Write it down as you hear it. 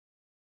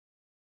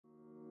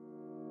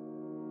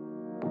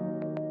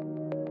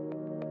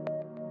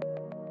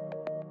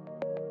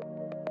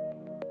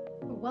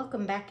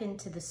welcome back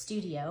into the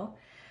studio.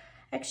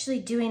 Actually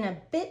doing a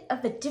bit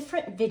of a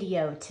different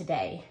video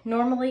today.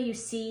 Normally you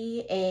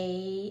see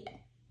a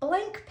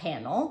blank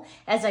panel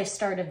as I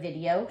start a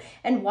video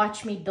and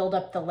watch me build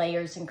up the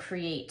layers and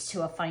create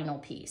to a final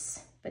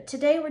piece. But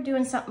today we're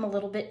doing something a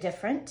little bit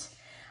different.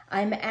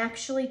 I'm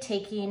actually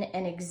taking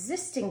an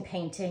existing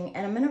painting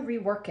and I'm going to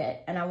rework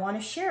it, and I want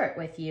to share it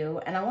with you,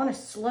 and I want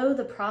to slow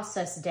the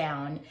process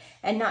down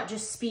and not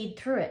just speed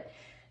through it,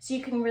 so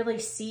you can really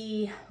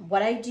see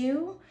what I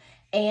do,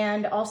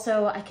 and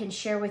also I can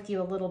share with you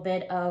a little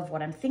bit of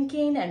what I'm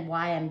thinking and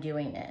why I'm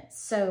doing it.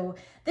 So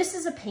this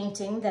is a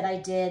painting that I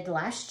did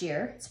last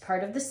year. It's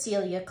part of the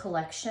Celia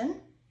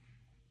collection,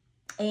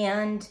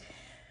 and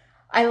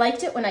I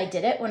liked it when I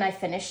did it, when I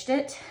finished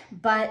it,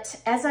 but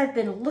as I've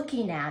been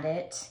looking at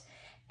it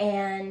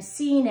and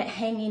seeing it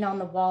hanging on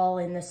the wall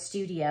in the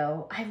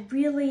studio, I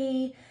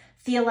really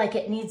feel like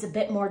it needs a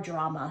bit more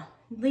drama.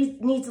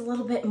 It needs a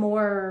little bit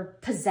more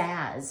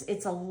pizzazz.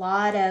 It's a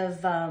lot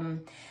of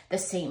the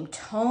same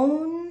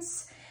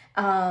tones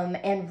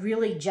and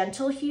really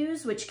gentle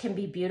hues, which can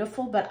be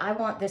beautiful, but I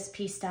want this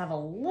piece to have a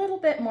little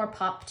bit more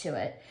pop to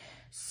it.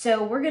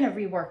 So we're gonna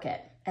rework it.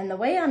 And the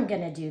way I'm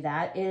gonna do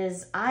that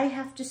is I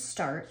have to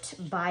start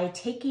by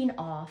taking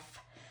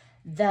off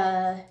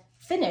the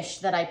finish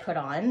that I put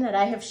on, that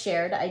I have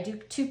shared. I do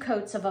 2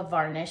 coats of a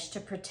varnish to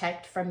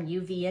protect from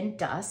UV and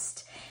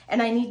dust,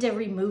 and I need to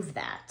remove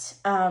that.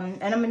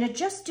 And I'm gonna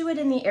just do it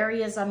in the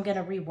areas I'm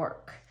gonna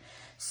rework.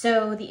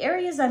 So the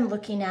areas I'm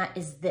looking at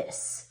is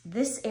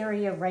this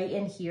area right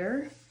in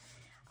here.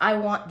 I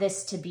want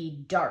this to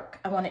be dark.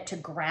 I want it to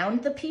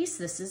ground the piece.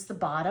 This is the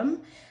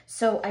bottom.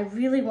 So I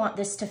really want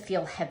this to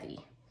feel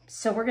heavy.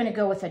 So we're gonna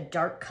go with a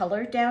dark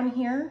color down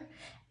here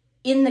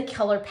in the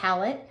color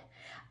palette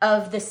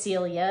of the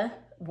Celia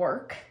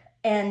work.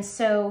 And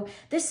so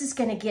this is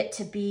gonna get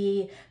to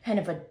be kind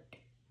of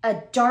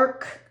a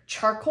dark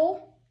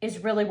charcoal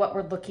is really what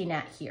we're looking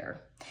at here.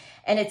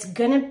 And it's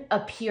gonna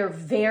appear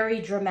very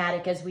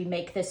dramatic as we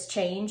make this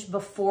change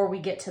before we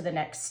get to the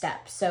next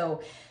step.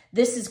 So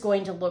this is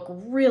going to look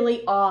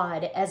really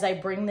odd as I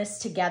bring this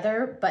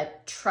together,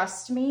 but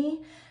trust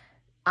me,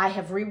 I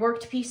have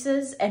reworked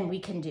pieces and we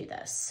can do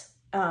this.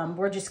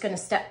 We're just gonna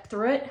step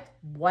through it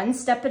one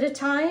step at a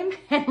time,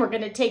 and we're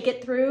gonna take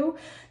it through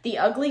the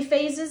ugly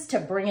phases to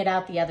bring it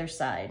out the other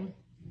side.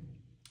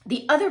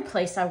 The other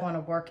place I wanna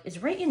work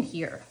is right in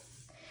here.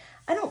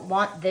 I don't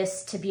want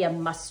this to be a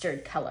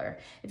mustard color.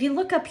 If you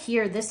look up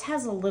here, this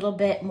has a little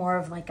bit more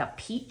of like a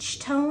peach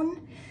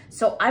tone.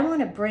 So I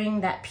wanna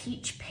bring that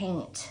peach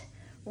paint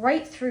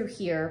right through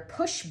here,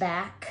 push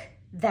back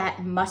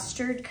that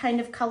mustard kind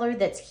of color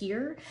that's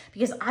here,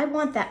 because I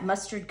want that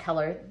mustard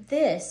color.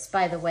 This,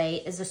 by the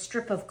way, is a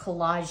strip of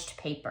collaged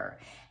paper,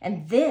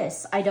 and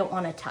this I don't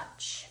want to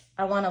touch.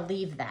 I want to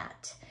leave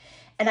that.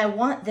 And I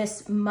want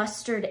this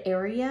mustard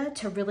area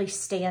to really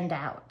stand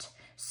out.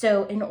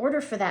 So in order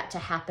for that to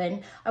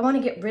happen, I want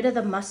to get rid of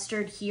the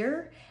mustard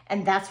here,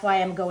 and that's why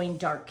I'm going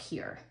dark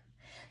here.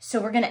 So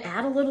we're gonna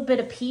add a little bit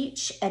of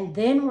peach, and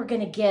then we're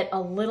gonna get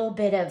a little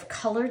bit of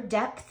color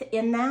depth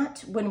in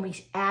that when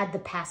we add the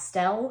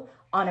pastel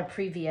on a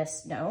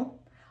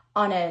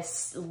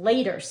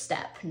later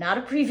step, not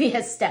a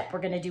previous step.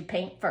 We're gonna do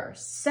paint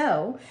first.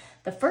 So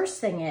the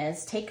first thing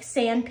is take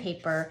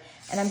sandpaper,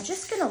 and I'm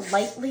just gonna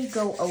lightly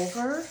go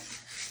over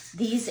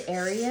these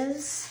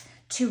areas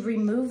to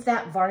remove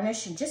that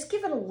varnish and just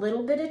give it a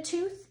little bit of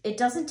tooth. It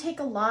doesn't take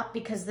a lot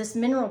because this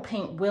mineral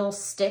paint will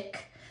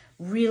stick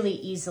really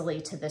easily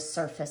to this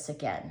surface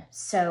again.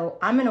 So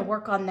I'm gonna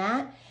work on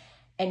that,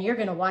 and you're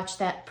gonna watch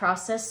that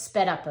process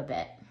sped up a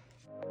bit.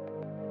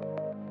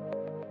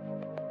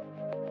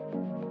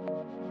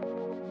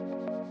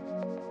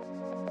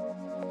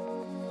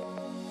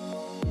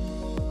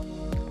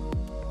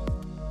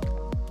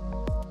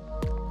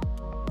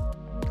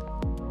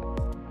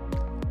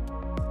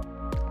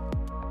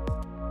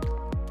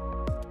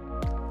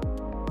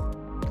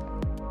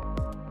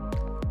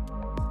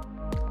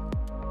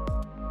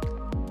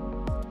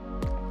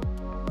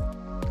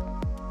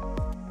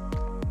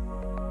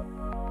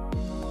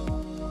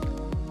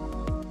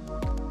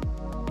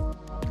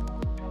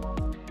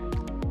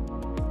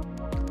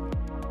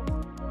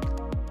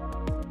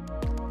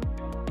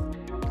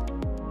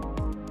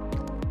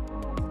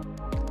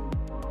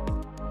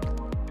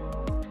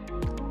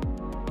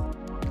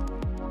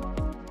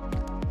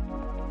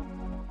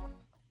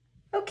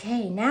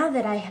 Okay, now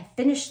that I have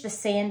finished the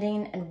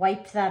sanding and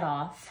wiped that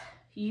off,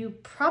 you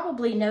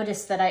probably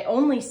noticed that I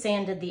only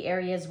sanded the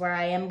areas where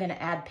I am gonna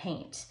add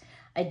paint.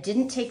 I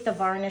didn't take the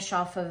varnish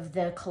off of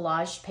the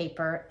collaged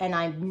paper, and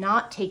I'm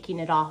not taking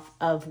it off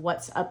of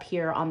what's up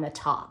here on the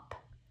top.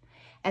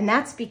 And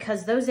that's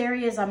because those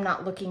areas I'm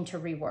not looking to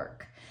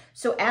rework.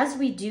 So as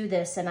we do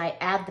this and I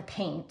add the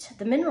paint,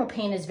 the mineral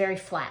paint is very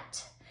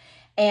flat.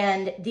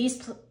 And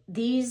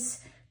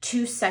these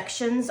 2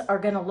 sections are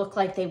gonna look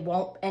like they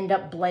won't end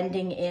up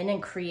blending in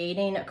and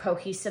creating a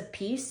cohesive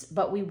piece,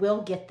 but we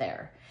will get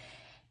there.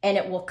 and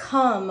it will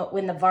come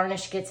when the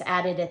varnish gets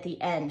added at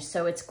the end.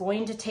 So it's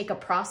going to take a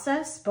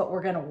process, but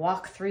we're gonna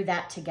walk through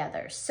that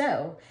together.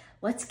 So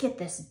let's get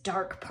this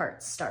dark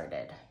part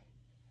started.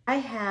 I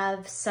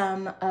have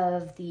some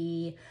of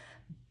the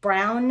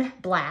brown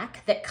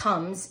black that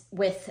comes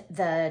with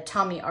the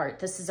Tommy art.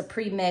 This is a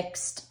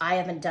pre-mixed. I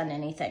haven't done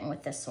anything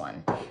with this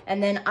one.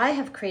 And then I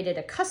have created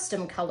a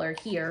custom color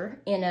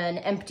here in an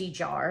empty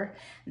jar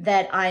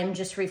that I'm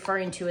just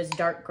referring to as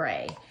dark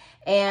gray.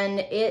 And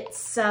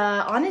it's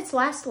on its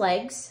last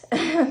legs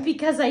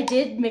because I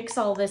did mix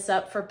all this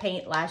up for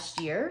paint last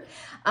year.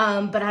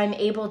 But I'm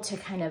able to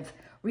kind of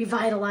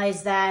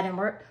revitalize that, and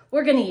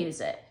we're gonna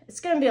use it. It's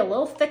gonna be a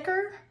little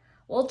thicker,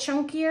 a little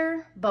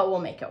chunkier, but we'll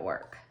make it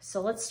work. So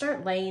let's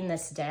start laying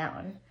this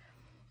down.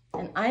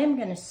 And I am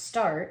gonna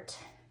start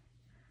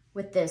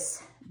with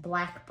this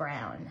black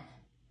brown.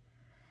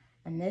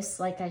 And this,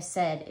 like I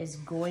said, is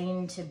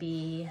going to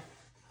be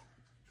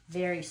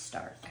very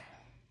stark.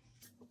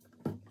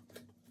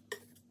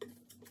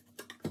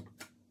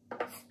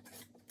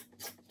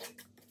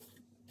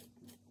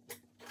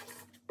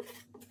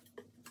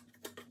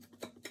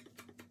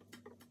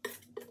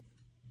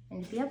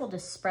 And to be able to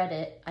spread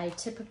it, I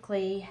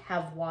typically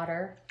have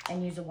water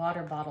and use a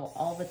water bottle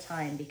all the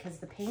time because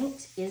the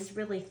paint is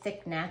really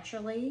thick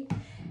naturally.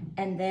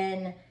 And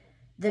then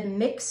the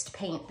mixed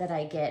paint that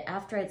I get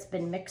after it's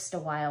been mixed a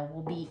while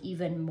will be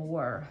even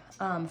more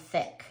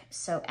thick.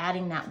 So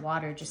adding that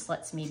water just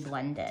lets me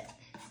blend it.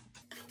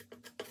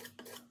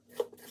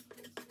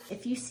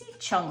 If you see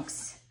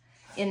chunks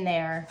in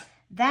there,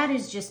 that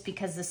is just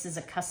because this is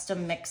a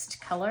custom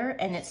mixed color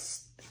and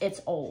it's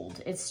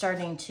old. It's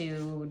starting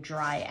to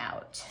dry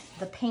out.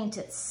 The paint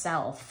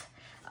itself,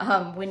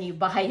 when you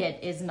buy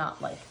it, is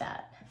not like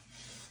that.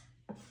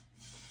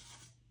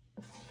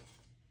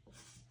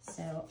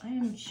 So I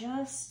am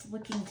just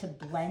looking to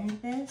blend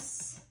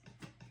this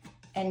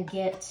and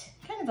get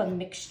kind of a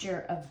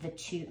mixture of the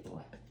two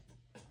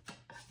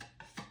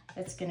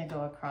that's gonna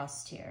go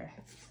across here.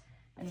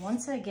 And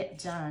once I get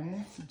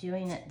done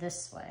doing it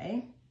this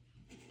way,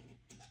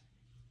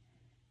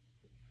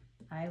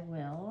 I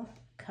will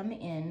come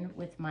in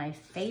with my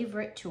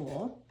favorite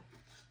tool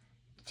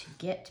to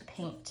get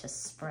paint to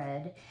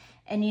spread.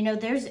 And you know,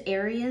 there's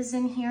areas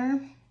in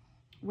here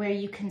where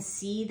you can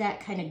see that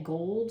kind of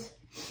gold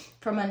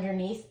from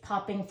underneath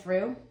popping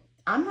through.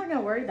 I'm not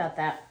gonna worry about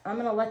that. I'm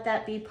gonna let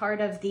that be part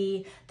of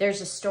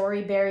there's a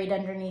story buried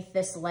underneath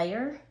this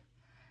layer,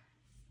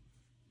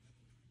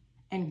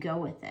 and go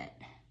with it.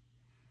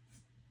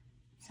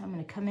 So I'm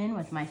gonna come in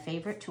with my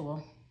favorite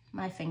tool,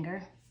 my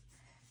finger,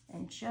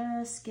 and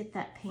just get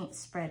that paint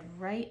spread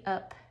right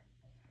up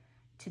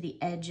to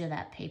the edge of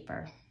that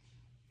paper.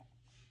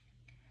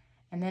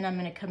 And then I'm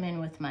gonna come in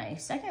with my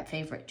second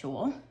favorite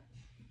tool,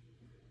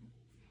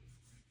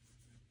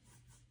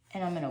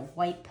 and I'm gonna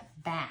wipe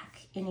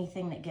back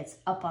anything that gets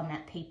up on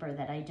that paper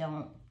that I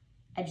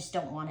just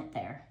don't want it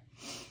there.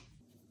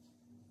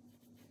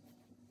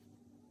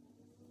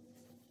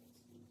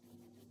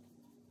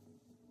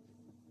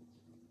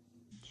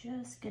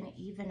 Just gonna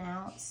even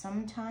out.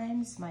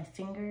 Sometimes my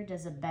finger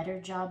does a better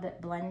job at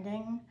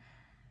blending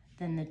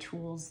than the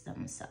tools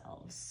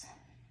themselves.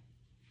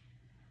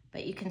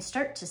 But you can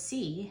start to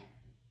see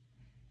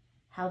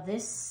how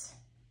this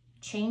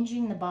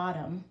changing the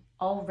bottom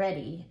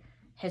already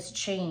has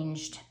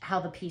changed how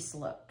the piece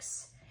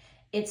looks.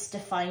 It's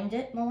defined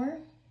it more.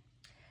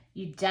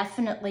 You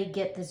definitely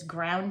get this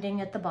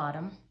grounding at the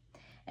bottom.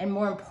 And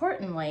more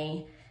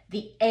importantly,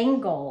 the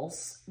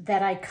angles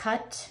that I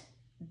cut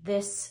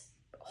this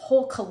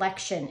whole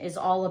collection is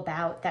all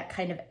about that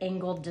kind of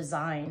angled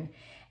design.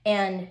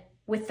 And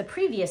with the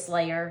previous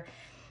layer,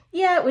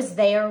 yeah, it was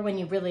there when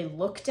you really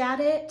looked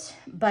at it,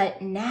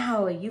 but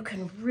now you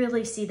can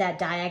really see that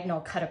diagonal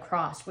cut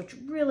across, which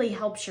really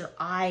helps your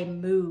eye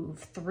move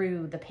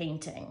through the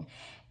painting.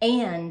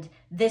 And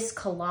this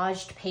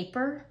collaged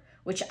paper,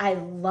 which I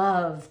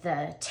love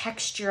the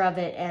texture of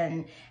it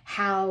and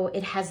how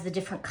it has the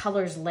different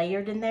colors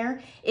layered in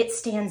there, it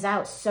stands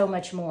out so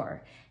much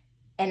more.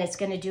 And it's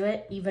gonna do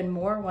it even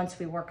more once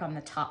we work on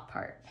the top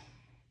part.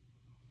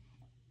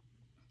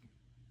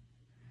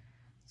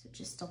 So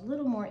just a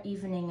little more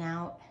evening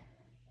out.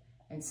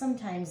 And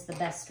sometimes the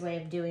best way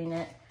of doing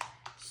it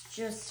is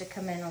just to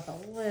come in with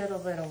a little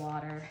bit of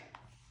water.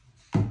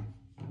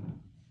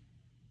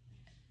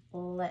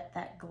 Let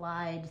that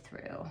glide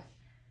through.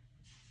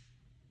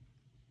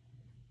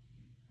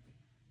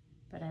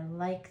 But I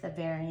like the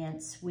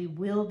variants. We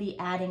will be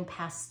adding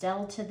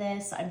pastel to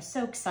this. I'm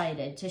so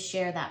excited to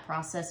share that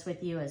process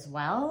with you as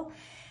well.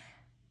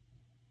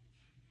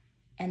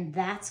 And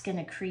that's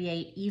gonna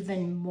create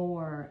even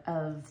more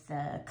of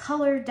the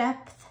color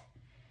depth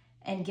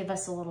and give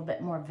us a little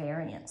bit more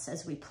variance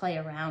as we play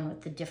around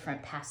with the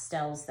different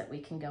pastels that we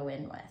can go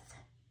in with.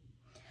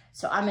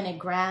 So I'm gonna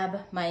grab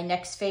my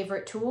next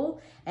favorite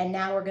tool, and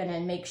now we're gonna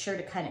make sure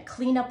to kind of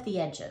clean up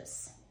the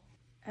edges.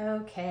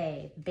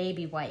 Okay,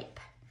 baby wipe.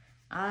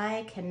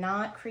 I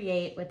cannot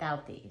create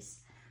without these.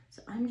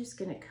 So I'm just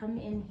gonna come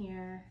in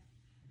here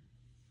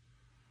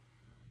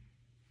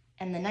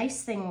And the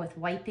nice thing with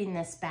wiping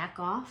this back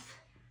off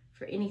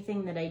for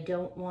anything that I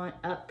don't want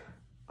up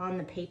on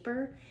the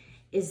paper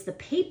is the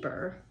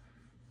paper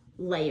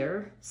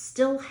layer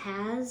still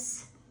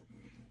has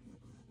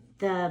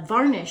the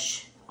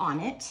varnish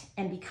on it.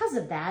 And because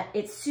of that,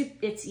 it's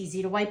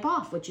easy to wipe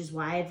off, which is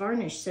why I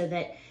varnish, so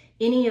that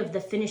any of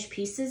the finished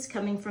pieces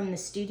coming from the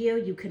studio,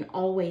 you can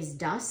always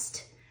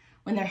dust.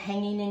 When they're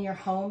hanging in your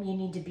home, you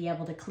need to be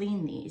able to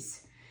clean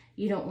these.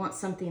 You don't want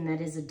something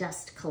that is a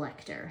dust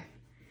collector.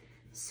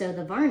 So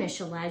the varnish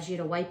allows you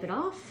to wipe it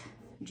off,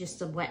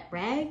 just a wet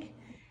rag,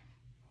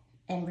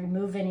 and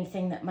remove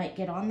anything that might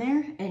get on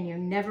there, and you're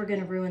never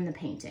gonna ruin the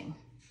painting.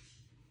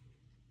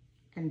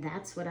 And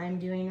that's what I'm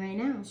doing right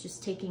now. It's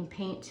just taking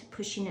paint,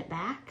 pushing it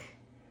back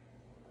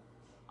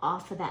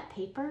off of that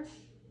paper,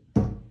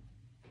 and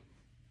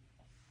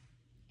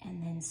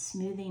then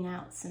smoothing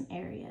out some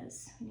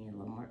areas. We need a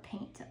little more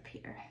paint up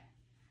here.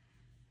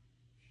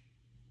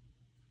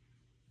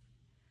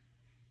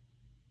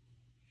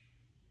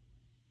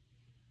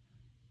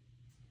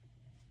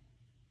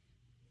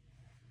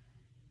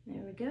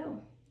 There we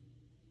go.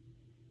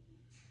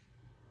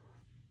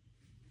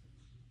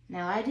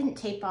 Now I didn't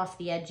tape off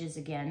the edges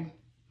again,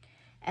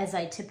 as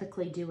I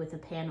typically do with a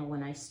panel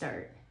when I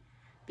start,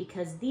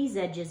 because these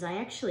edges I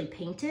actually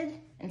painted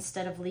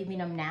instead of leaving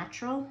them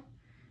natural.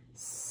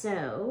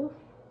 So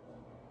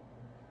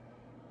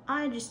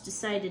I just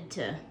decided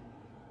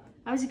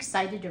I was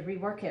excited to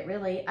rework it,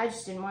 really. I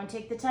just didn't want to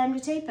take the time to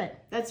tape it.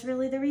 That's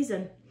really the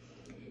reason.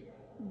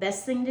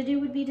 Best thing to do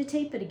would be to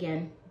tape it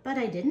again, but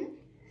I didn't.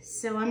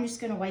 So I'm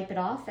just gonna wipe it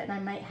off, and I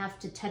might have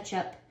to touch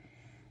up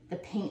the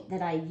paint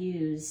that I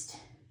used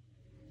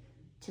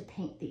to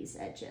paint these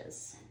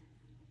edges.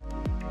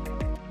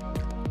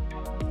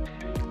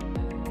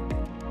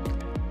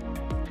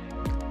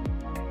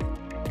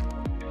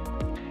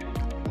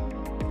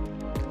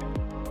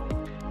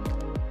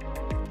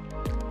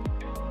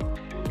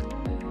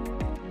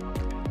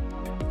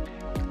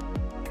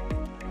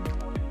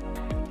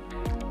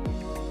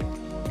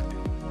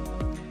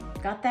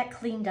 Got that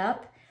cleaned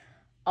up.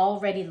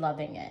 Already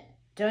loving it.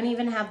 Don't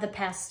even have the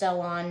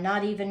pastel on,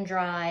 not even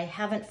dry,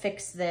 haven't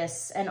fixed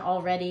this, and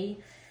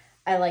already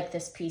I like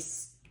this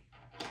piece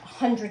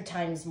 100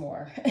 times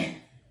more.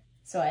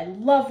 So I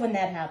love when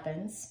that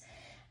happens.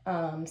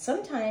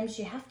 Sometimes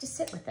you have to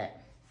sit with it.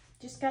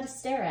 Just got to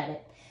stare at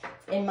it.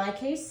 In my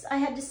case, I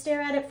had to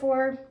stare at it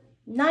for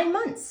 9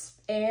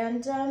 months,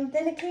 and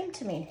then it came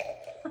to me.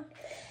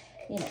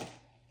 You know.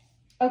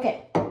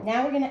 Okay,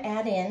 now we're going to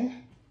add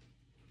in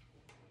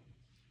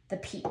the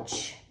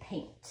peach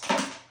paint.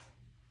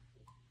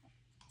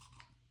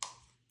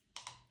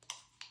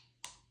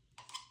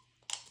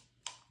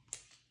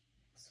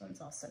 This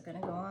one's also going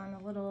to go on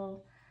a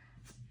little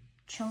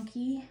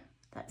chunky.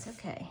 That's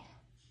okay.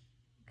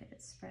 Get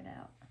it spread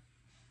out.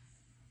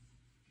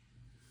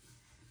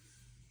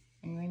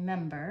 And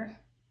remember,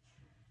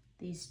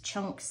 these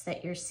chunks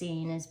that you're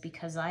seeing is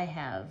because I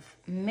have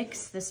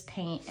mixed this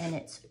paint and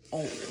it's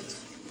old.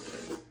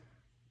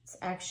 It's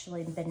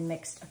actually been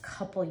mixed a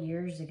couple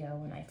years ago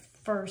when I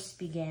first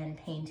began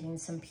painting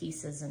some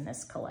pieces in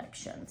this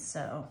collection.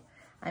 So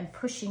I'm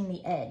pushing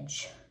the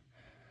edge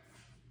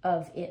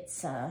of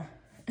its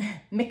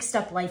mixed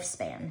up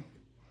lifespan.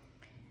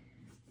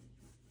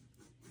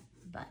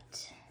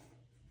 But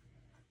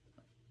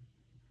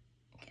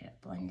get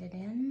it blended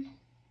in.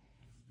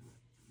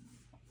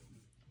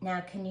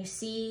 Now, can you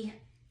see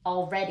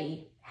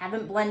already?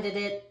 Haven't blended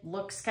it,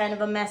 looks kind of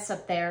a mess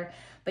up there,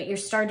 but you're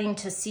starting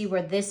to see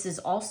where this is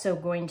also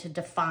going to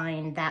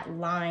define that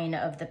line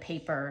of the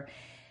paper.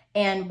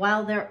 And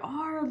while there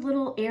are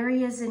little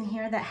areas in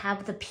here that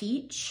have the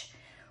peach,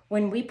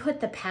 when we put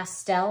the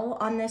pastel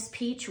on this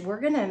peach, we're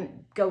gonna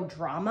go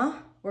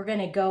drama. We're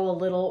gonna go a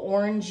little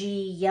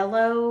orangey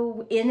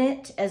yellow in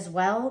it as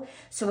well,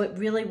 so it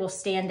really will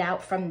stand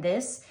out from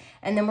this.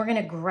 And then we're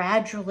gonna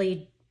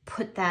gradually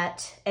put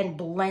that and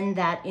blend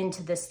that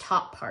into this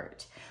top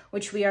part,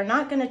 which we are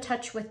not going to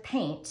touch with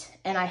paint,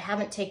 and I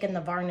haven't taken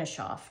the varnish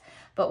off,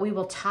 but we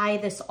will tie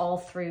this all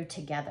through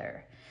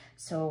together.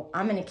 So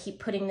I'm going to keep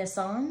putting this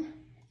on,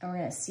 and we're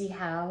going to see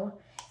how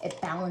it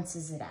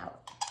balances it out.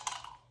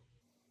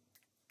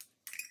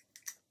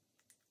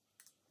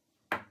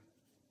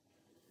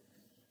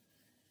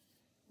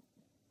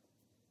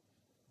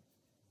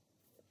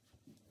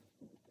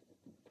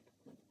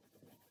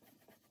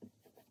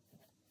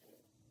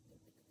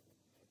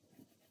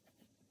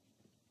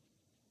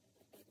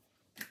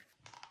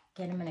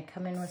 Again, I'm going to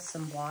come in with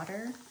some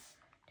water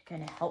to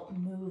kind of help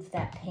move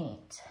that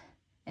paint.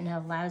 And it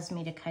allows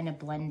me to kind of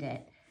blend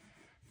it.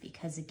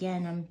 Because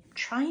again, I'm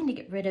trying to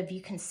get rid of,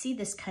 you can see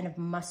this kind of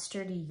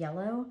mustardy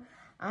yellow.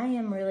 I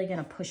am really going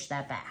to push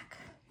that back.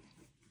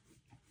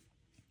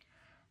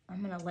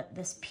 I'm going to let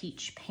this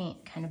peach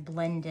paint kind of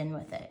blend in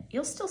with it.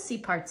 You'll still see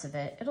parts of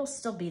it. It'll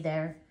still be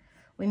there.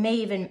 We may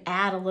even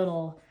add a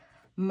little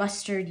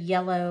mustard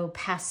yellow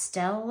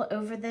pastel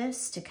over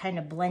this to kind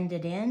of blend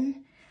it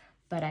in.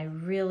 But I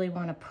really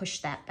want to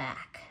push that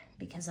back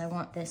because I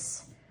want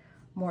this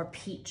more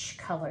peach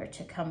color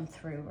to come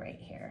through right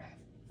here.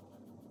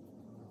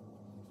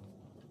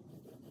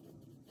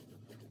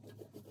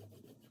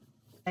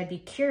 I'd be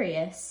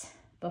curious,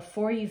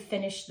 before you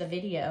finish the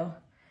video,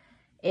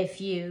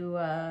 if you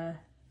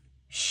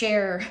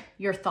share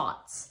your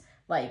thoughts.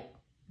 Like,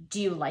 do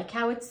you like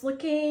how it's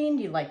looking?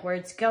 Do you like where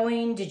it's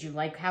going? Did you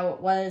like how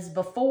it was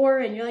before?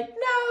 And you're like,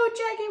 no,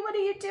 Jackie, what are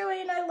you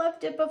doing? I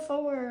loved it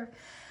before.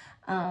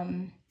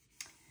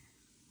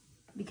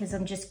 Because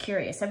I'm just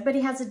curious.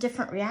 Everybody has a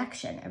different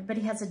reaction.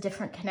 Everybody has a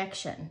different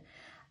connection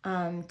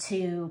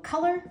to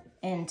color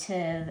and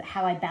to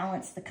how I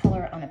balance the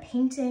color on a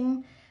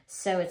painting.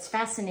 So it's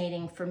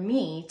fascinating for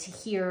me to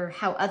hear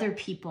how other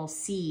people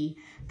see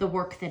the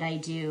work that I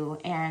do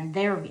and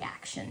their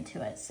reaction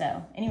to it.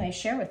 So anyway,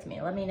 share with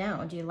me. Let me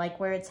know. Do you like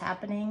where it's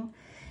happening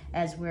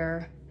as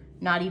we're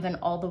not even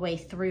all the way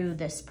through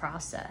this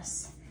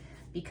process?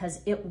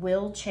 Because it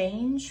will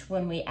change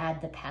when we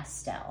add the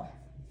pastel.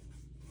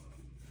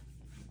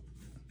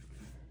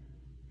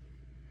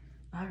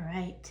 All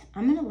right,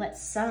 I'm gonna let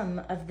some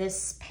of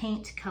this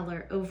paint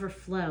color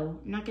overflow.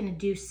 I'm not gonna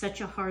do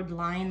such a hard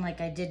line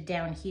like I did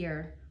down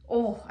here.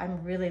 Oh,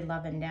 I'm really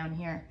loving down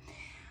here.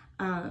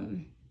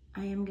 I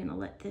am gonna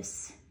let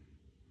this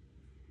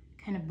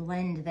kind of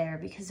blend there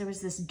because there was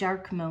this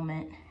dark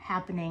moment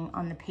happening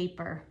on the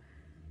paper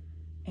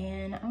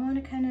and I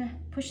wanna kind of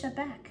push that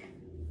back.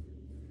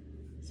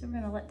 So we're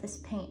gonna let this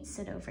paint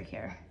sit over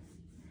here.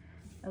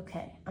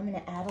 Okay, I'm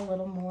gonna add a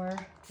little more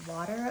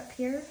water up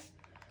here.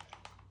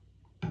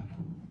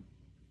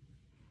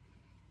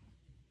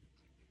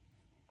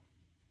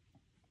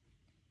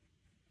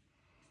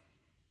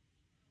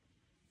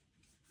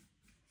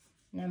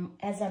 And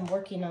as I'm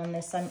working on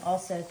this, I'm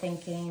also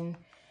thinking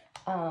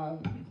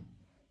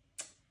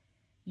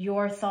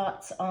your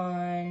thoughts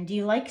on, do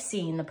you like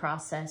seeing the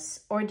process?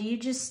 Or do you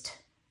just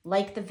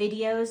like the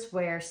videos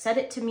where set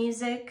it to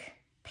music,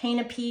 paint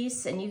a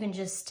piece, and you can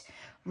just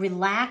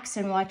relax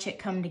and watch it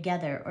come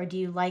together? Or do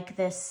you like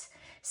this,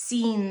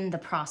 seeing the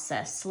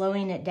process,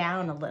 slowing it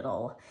down a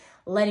little,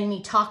 letting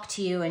me talk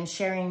to you and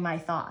sharing my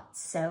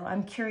thoughts? So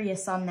I'm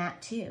curious on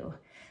that too.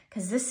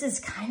 Because this is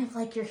kind of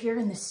like you're here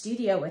in the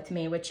studio with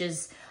me, which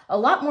is a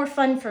lot more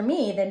fun for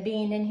me than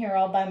being in here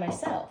all by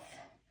myself.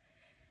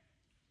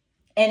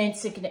 And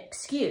it's an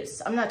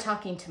excuse. I'm not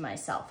talking to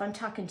myself. I'm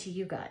talking to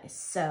you guys.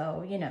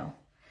 So, you know,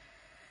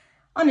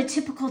 on a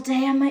typical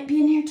day, I might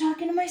be in here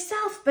talking to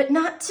myself, but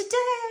not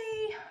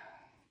today.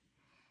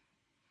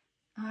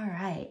 All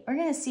right, we're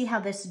going to see how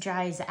this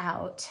dries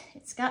out.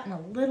 It's gotten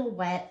a little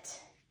wet,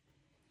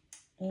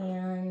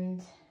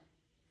 and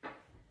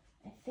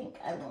I think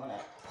I want to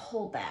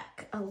pull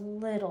back a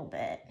little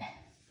bit.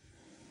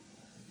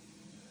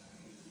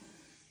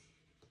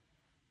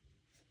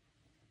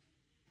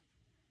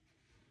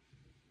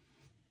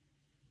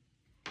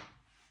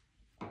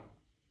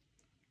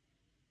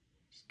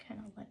 Just kind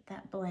of let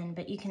that blend,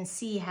 but you can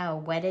see how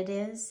wet it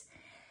is.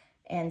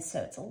 And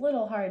so it's a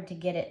little hard to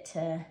get it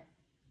to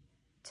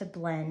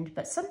blend,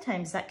 but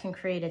sometimes that can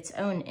create its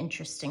own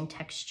interesting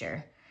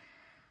texture.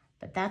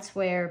 But that's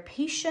where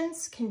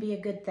patience can be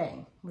a good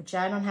thing, which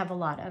I don't have a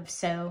lot of.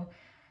 So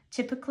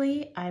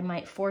typically I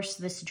might force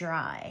this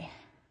dry,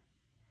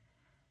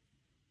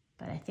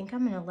 but I think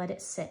I'm gonna let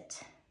it sit.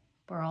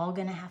 We're all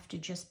gonna have to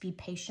just be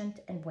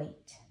patient and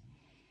wait.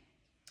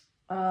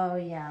 Oh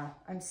yeah,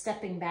 I'm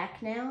stepping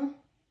back now,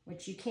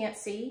 which you can't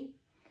see,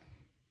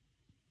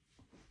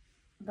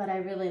 but I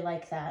really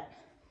like that.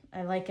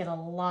 I like it a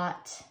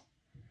lot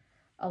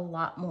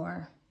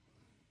more.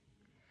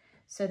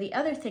 So the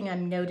other thing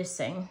I'm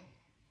noticing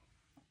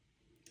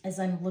as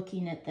I'm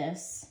looking at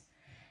this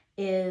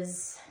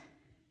is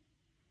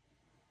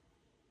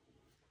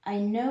I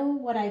know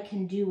what I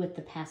can do with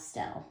the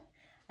pastel.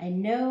 I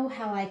know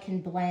how I can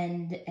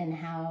blend and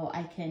how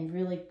I can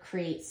really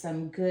create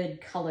some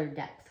good color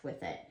depth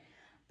with it.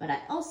 But I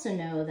also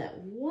know that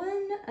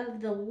one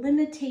of the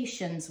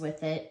limitations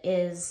with it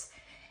is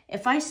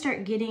if I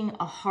start getting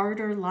a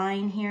harder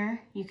line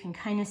here, you can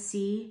kind of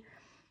see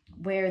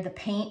where the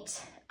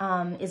paint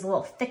is a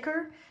little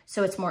thicker,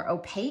 so it's more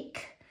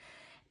opaque.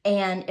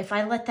 And if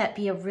I let that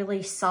be a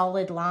really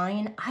solid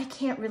line, I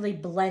can't really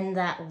blend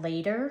that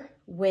later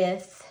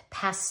with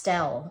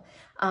pastel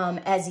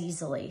as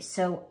easily.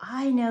 So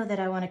I know that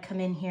I want to come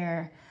in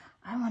here,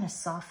 I want to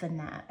soften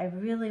that. I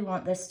really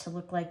want this to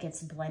look like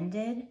it's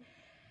blended.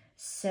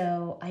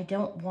 So I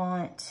don't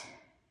want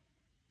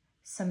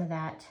some of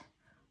that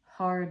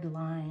hard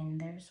line.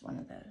 There's one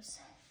of those.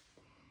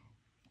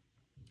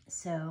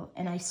 So,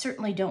 and I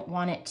certainly don't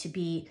want it to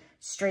be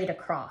straight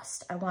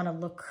across. I want to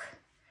look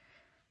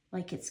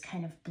like it's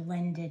kind of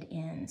blended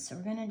in. So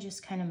we're gonna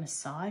just kind of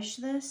massage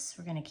this.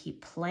 We're gonna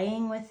keep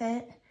playing with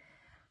it.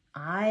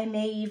 I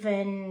may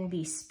even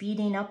be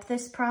speeding up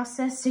this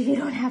process so you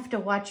don't have to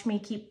watch me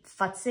keep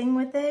futzing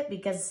with it,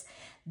 because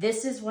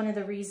this is one of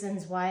the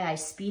reasons why I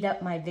speed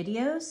up my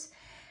videos,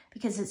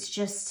 because it's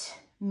just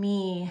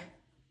me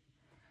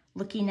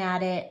looking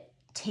at it,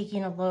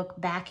 taking a look,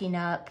 backing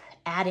up,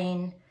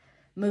 adding,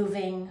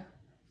 moving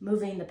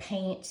the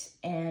paint,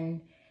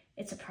 and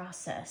it's a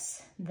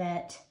process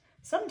that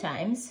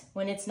sometimes,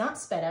 when it's not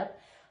sped up,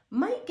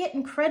 might get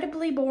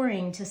incredibly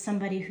boring to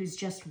somebody who's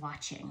just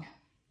watching.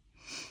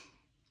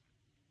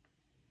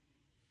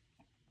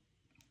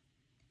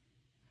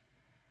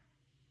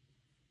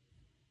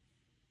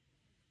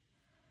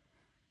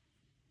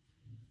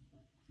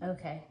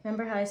 Okay,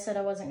 remember how I said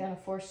I wasn't gonna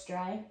force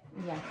dry?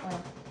 Yeah,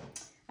 well,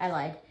 I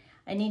lied.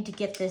 I need to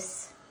get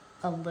this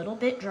a little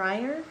bit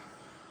drier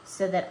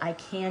so that I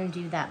can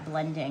do that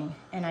blending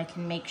and I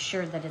can make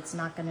sure that it's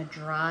not gonna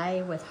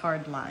dry with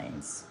hard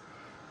lines.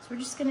 So we're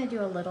just gonna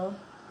do a little.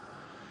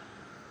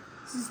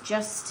 This is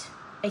just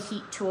a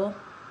heat tool.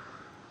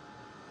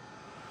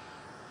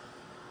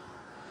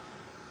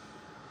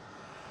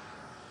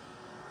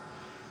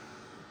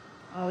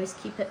 Always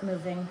keep it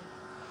moving.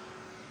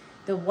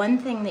 The one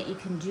thing that you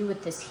can do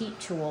with this heat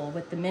tool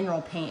with the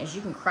mineral paint is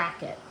you can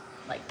crack it,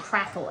 like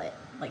crackle it,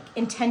 like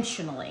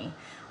intentionally.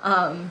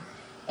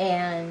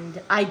 And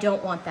I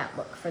don't want that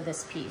look for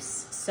this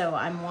piece. So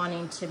I'm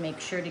wanting to make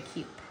sure to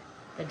keep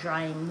the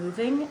drying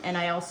moving, and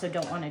I also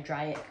don't want to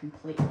dry it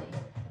completely.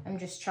 I'm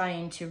just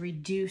trying to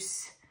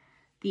reduce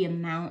the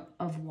amount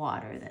of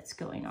water that's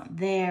going on.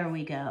 There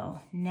we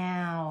go.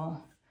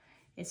 Now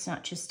it's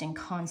not just in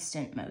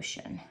constant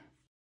motion.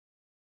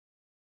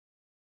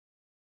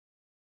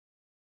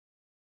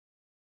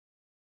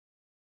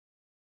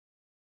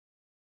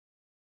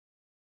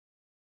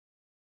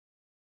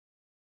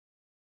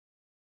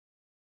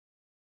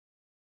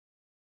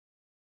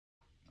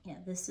 Yeah,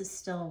 this is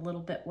still a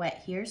little bit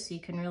wet here, so you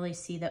can really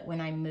see that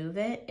when I move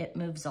it, it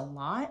moves a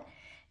lot,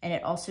 and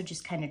it also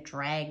just kind of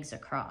drags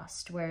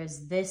across.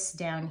 Whereas this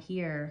down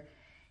here,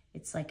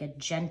 it's like a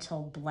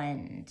gentle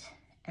blend,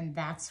 and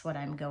that's what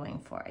I'm going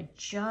for. I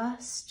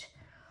just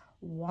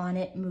want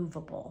it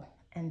movable,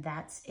 and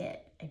that's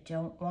it. I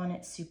don't want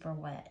it super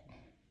wet.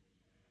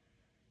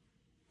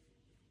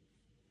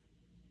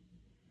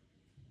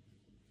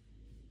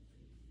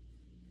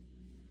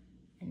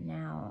 And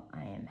now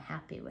I am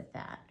happy with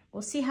that.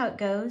 We'll see how it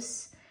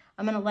goes.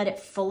 I'm gonna let it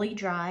fully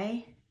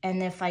dry,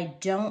 and if I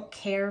don't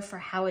care for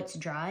how it's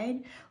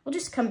dried, we'll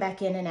just come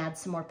back in and add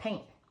some more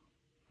paint.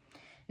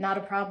 Not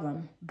a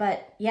problem.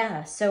 But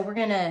yeah, so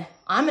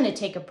I'm gonna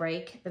take a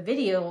break. The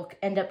video will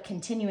end up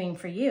continuing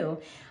for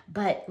you,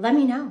 but let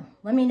me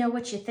know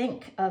what you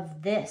think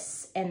of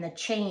this and the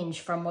change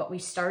from what we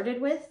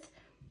started with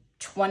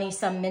 20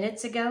 some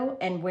minutes ago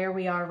and where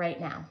we are right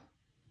now.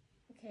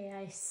 Okay,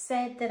 I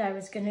said that I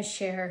was gonna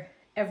share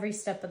every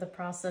step of the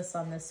process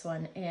on this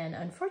one, and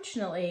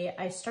unfortunately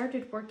I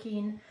started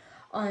working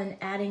on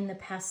adding the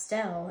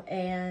pastel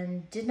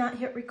and did not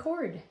hit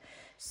record.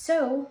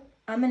 So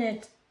I'm gonna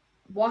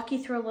walk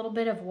you through a little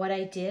bit of what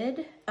I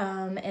did,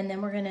 and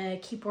then we're gonna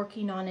keep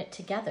working on it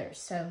together,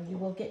 so you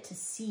will get to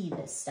see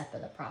this step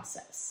of the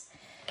process.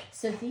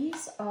 So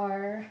these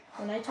are,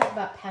 when I talk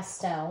about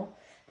pastel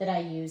that I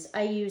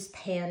use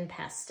pan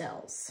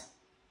pastels.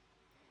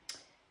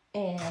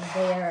 And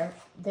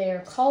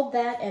they're called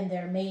that, and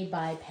they're made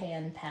by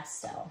Pan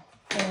Pastel.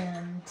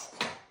 And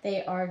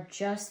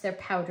they're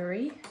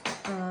powdery,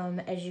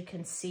 as you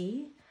can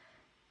see.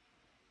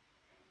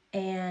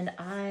 And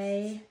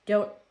I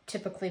don't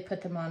typically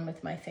put them on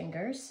with my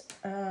fingers,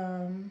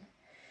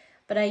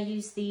 but I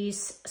use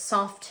these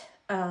soft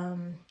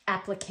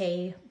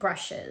applique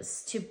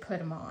brushes to put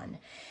them on.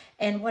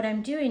 And what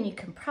I'm doing, you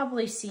can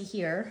probably see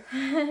here,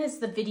 as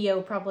the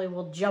video probably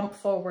will jump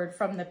forward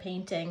from the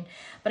painting,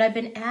 but I've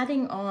been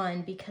adding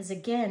on because,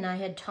 again, I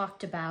had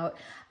talked about,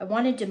 I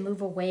wanted to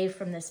move away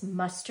from this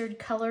mustard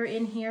color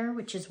in here,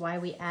 which is why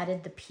we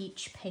added the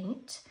peach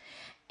paint.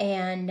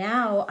 And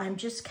now I'm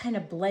just kind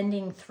of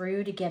blending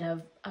through to get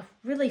a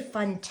really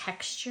fun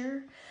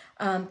texture.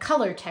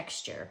 Color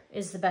texture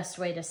is the best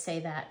way to say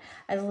that.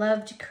 I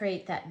love to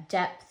create that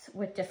depth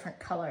with different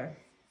color.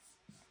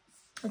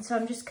 And so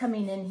I'm just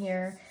coming in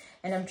here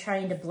and I'm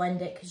trying to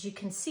blend it, because you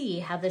can see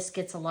how this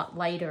gets a lot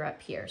lighter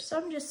up here. So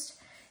I'm just,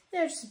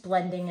 just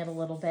blending it a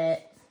little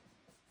bit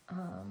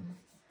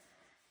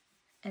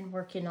and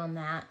working on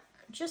that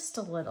just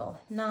a little.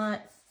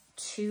 Not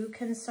too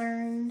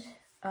concerned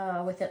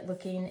with it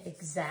looking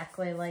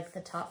exactly like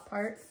the top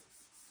part.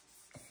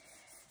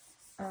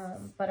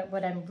 But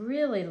what I'm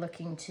really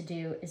looking to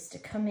do is to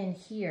come in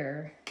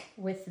here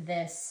with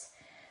this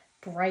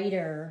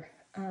brighter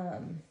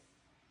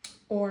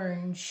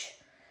orange,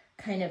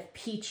 kind of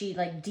peachy,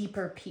 like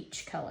deeper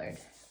peach colored.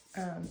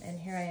 And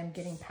here I am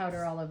getting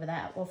powder all over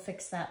that. We'll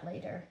fix that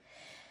later.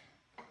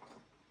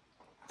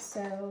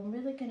 So I'm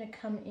really gonna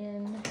come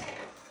in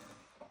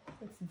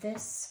with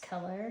this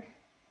color.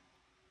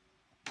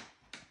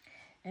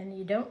 And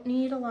you don't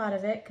need a lot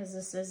of it because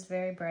this is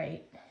very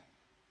bright.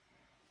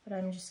 But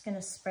I'm just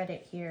gonna spread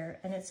it here,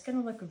 and it's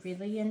gonna look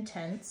really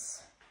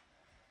intense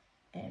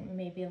and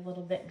maybe a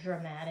little bit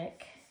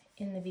dramatic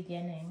in the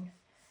beginning.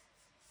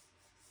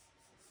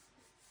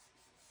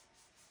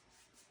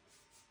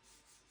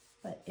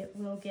 But it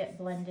will get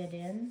blended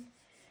in,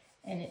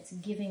 and it's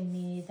giving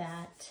me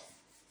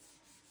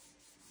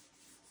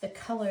the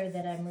color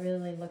that I'm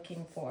really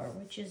looking for,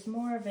 which is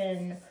more of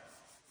an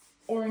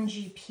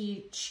orangey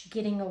peach,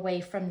 getting away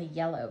from the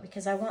yellow,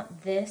 because I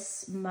want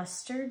this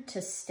mustard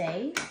to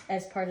stay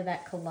as part of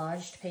that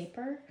collaged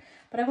paper,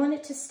 but I want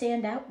it to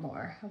stand out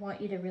more. I want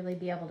you to really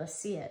be able to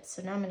see it.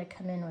 So now I'm going to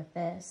come in with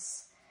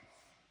this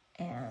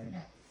and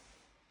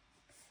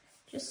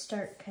just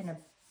start kind of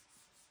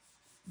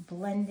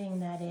blending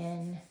that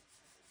in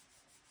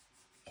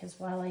because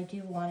while I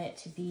do want it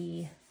to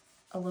be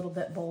a little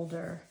bit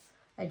bolder,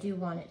 I do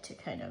want it to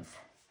kind of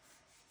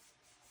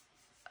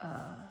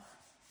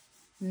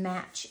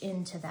match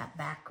into that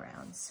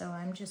background. So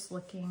I'm just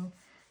looking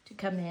to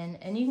come in,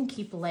 and you can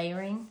keep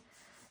layering.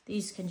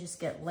 These can just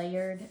get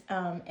layered,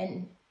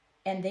 and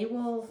they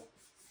will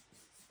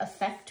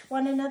affect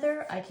one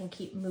another. I can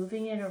keep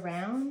moving it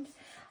around.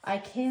 I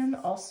can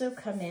also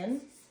come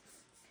in,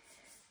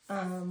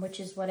 which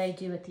is what I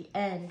do at the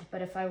end,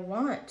 but if I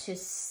want to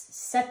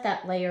set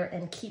that layer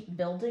and keep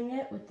building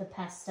it with the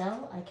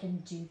pastel, I can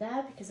do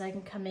that, because I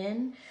can come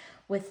in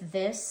with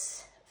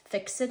this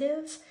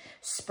fixative,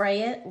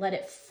 spray it, let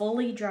it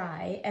fully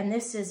dry, and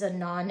this is a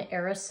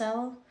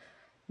non-aerosol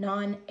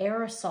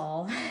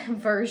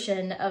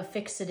version of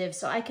fixative,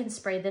 so I can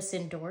spray this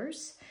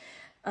indoors.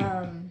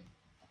 And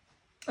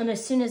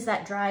as soon as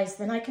that dries,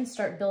 then I can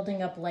start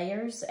building up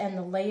layers, and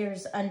the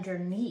layers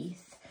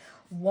underneath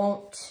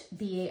won't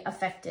be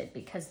affected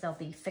because they'll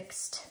be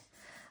fixed.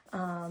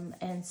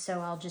 And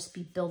so I'll just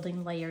be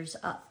building layers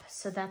up.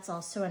 So that's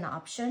also an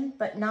option,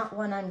 but not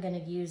one I'm going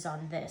to use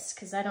on this,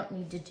 because I don't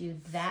need to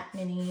do that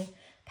many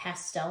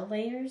pastel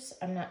layers.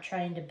 I'm not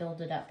trying to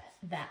build it up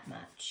that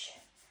much.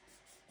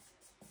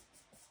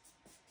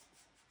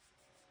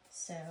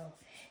 So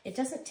it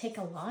doesn't take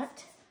a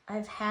lot.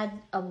 I've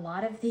had a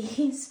lot of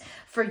these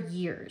for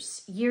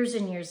years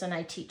and years, and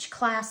I teach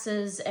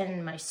classes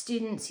and my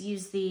students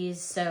use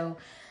these. So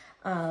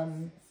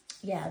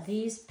yeah,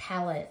 these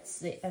palettes,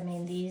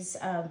 these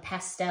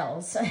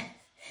pastels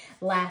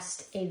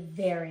last a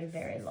very,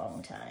 very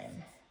long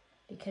time,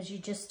 because you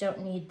just don't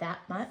need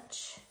that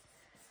much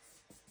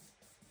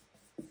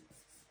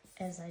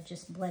as I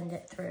just blend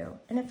it through.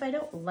 And if I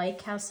don't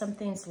like how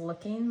something's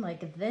looking,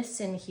 like this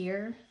in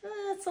here,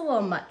 it's a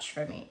little much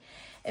for me.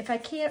 If I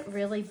can't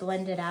really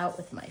blend it out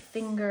with my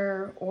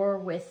finger or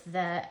with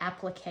the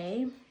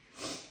applique,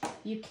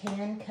 you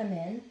can come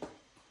in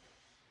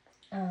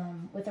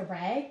with a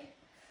rag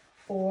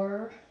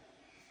or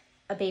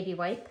a baby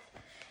wipe.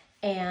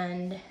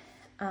 And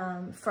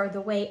for the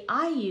way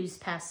I use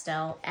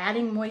pastel,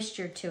 adding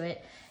moisture to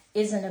it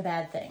isn't a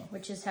bad thing,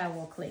 which is how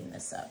we'll clean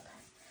this up.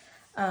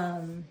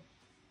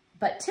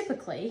 But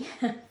typically,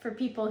 for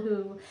people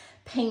who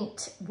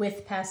paint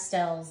with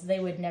pastels, they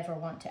would never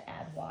want to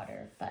add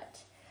water. But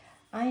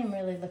I am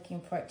really looking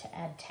for it to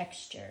add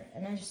texture,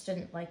 and I just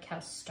didn't like how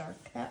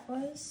stark that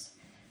was.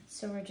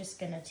 So we're just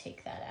gonna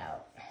take that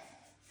out.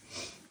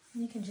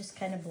 You can just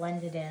kind of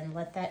blend it in,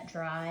 let that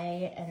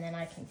dry, and then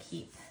I can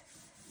keep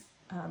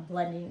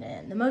blending it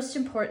in. The most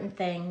important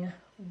thing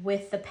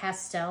with the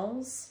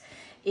pastels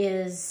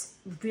is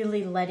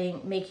really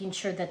making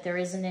sure that there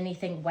isn't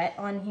anything wet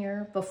on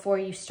here before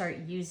you start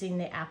using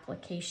the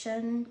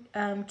application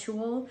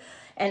tool,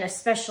 and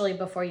especially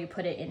before you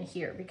put it in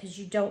here, because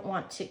you don't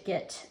want to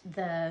get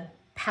the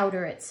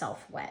powder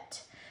itself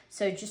wet.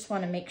 So you just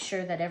want to make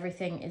sure that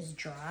everything is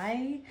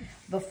dry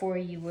before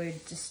you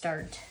would just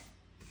start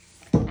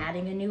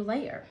adding a new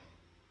layer.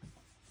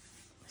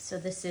 So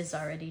this is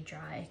already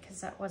dry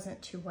because that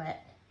wasn't too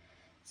wet.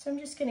 So I'm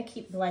just going to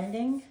keep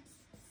blending.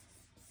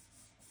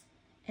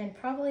 And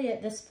probably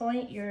at this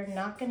point, you're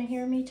not going to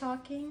hear me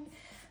talking,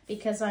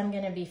 because I'm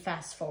going to be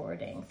fast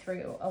forwarding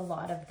through a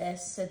lot of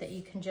this so that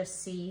you can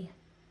just see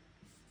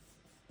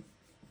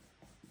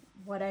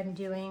what I'm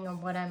doing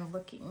and what I'm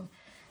looking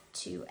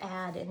to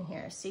add in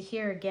here. See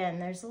here again,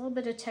 there's a little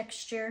bit of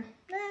texture.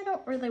 I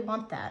don't really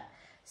want that.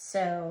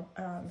 So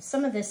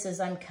some of this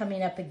is I'm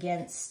coming up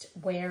against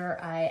where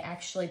I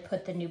actually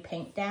put the new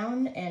paint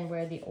down and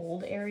where the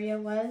old area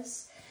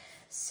was.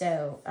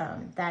 So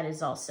that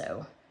is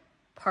also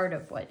part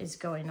of what is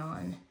going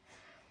on.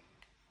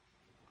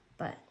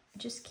 But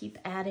just keep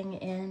adding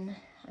in.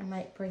 I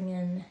might bring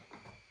in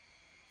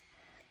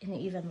an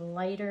even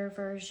lighter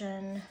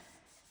version.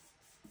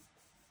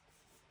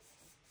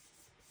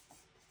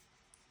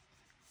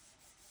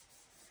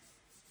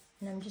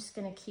 And I'm just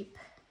going to keep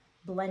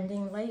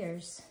blending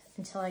layers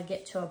until I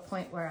get to a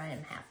point where I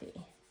am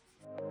happy.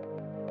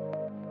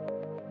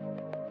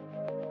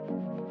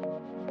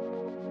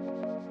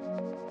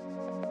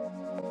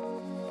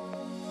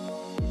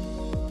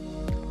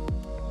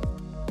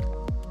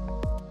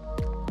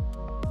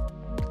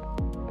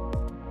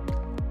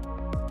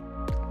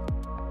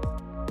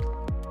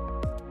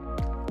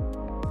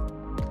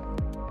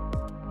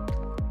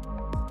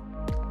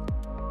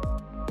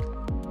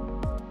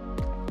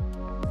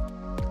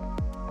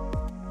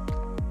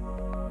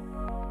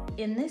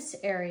 In this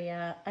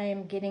area, I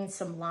am getting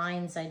some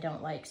lines I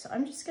don't like, so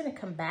I'm just going to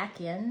come back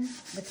in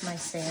with my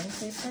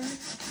sandpaper,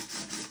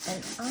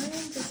 and I'm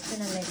just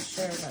going to make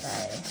sure that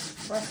I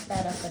rough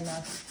that up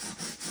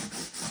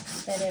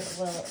enough that it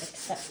will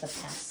accept the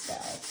pastel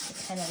to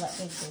kind of let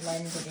me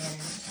blend it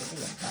into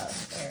the above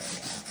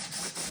area.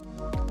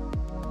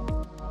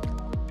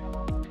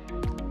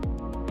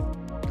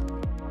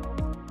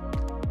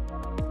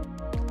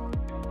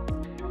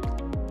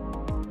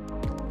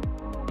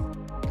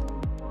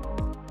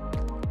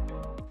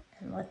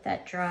 Let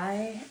that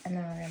dry, and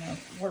then we're going to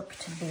work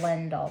to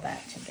blend all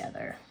that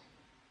together.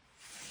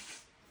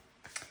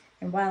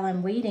 And while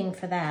I'm waiting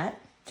for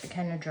that to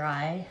kind of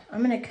dry,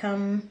 I'm gonna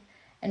come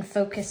and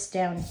focus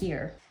down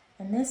here.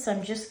 And this,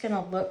 I'm just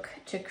gonna look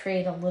to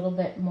create a little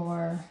bit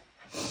more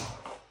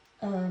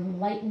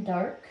light and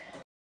dark.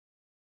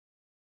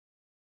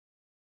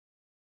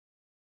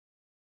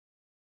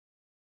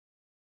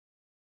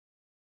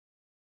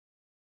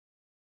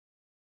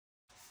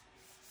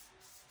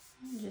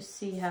 Just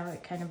see how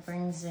it kind of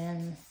brings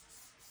in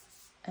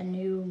a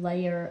new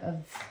layer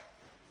of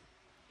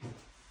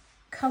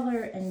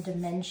color and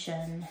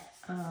dimension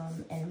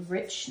and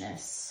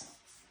richness.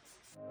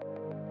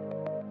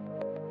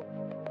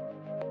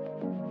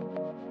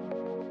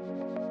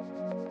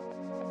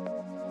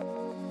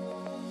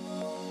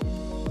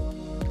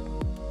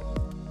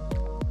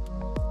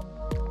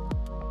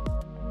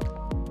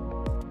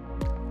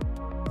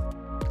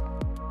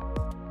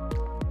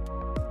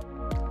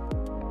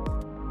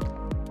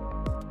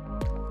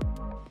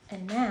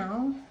 And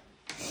now,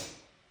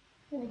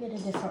 I'm gonna get a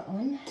different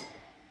one.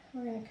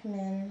 We're gonna come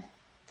in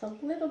with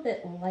a little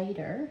bit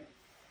lighter.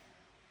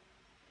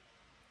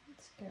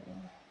 Let's go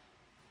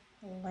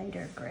a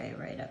lighter gray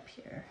right up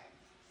here.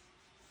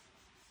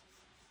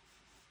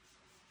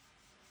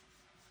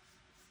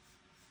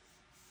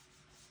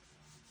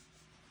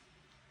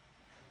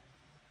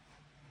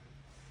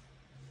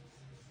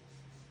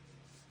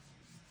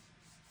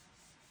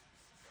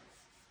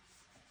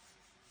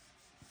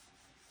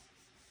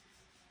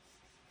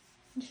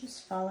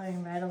 Just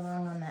following right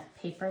along on that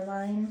paper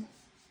line.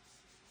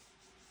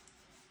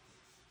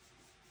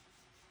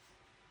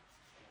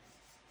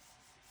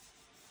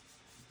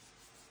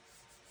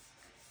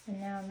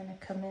 And now I'm going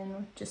to come in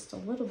with just a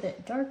little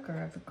bit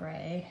darker of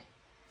gray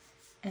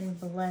and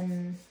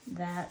blend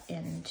that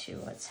into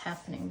what's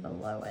happening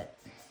below it.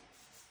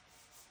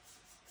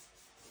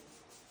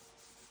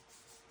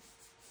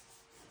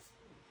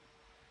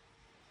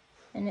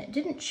 And it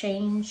didn't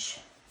change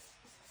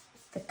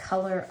the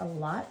color a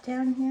lot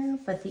down here,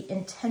 but the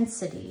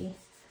intensity,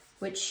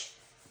 which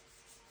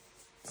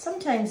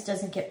sometimes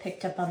doesn't get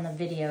picked up on the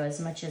video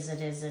as much as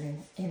it is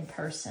in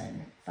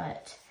person,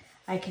 but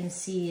I can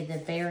see the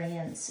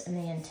variance and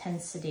the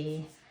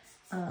intensity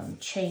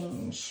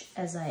change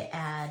as I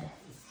add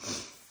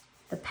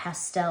the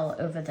pastel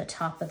over the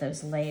top of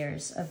those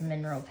layers of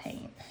mineral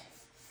paint.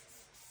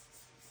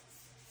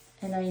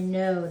 And I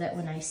know that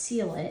when I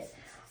seal it,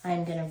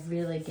 I'm gonna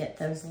really get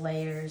those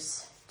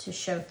layers to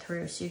show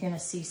through. So you're gonna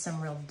see some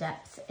real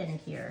depth in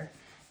here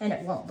and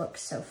it won't look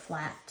so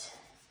flat.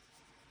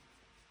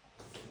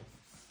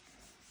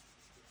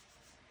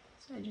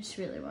 So I just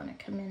really wanna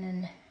come in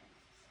and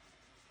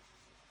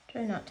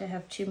try not to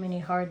have too many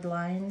hard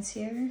lines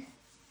here.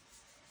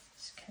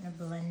 Just kind of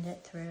blend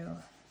it through.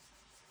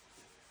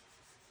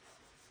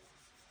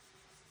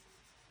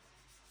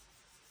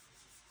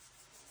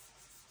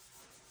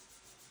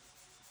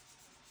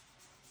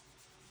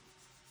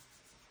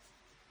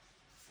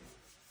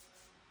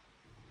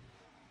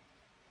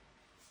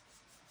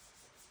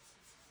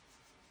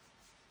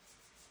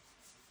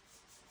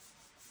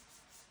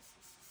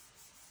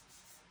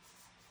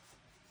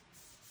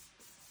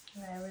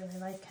 I really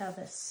like how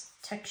this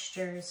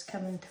texture is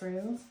coming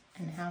through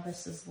and how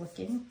this is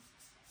looking.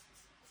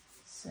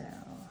 So,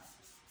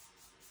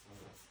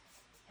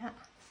 yeah,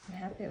 I'm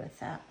happy with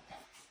that.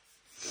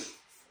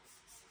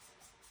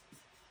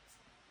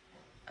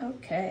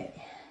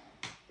 Okay.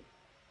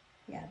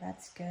 Yeah,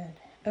 that's good.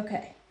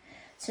 Okay,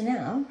 so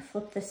now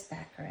flip this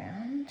back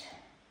around.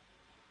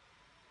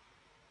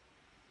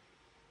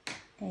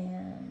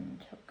 And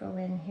go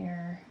in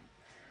here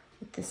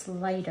with this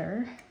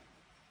lighter.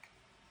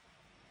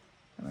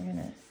 We're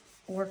gonna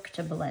work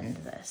to blend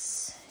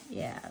this.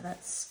 Yeah,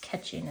 that's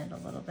catching it a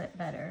little bit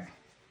better.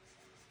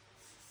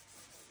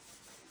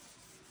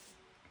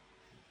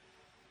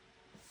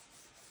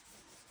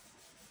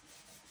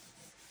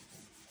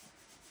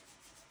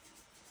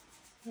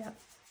 Yep.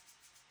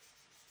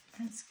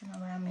 That's gonna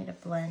allow me to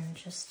blend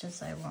just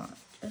as I want,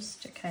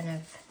 just to kind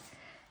of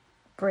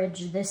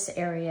bridge this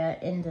area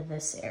into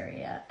this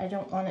area. I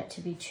don't want it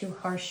to be too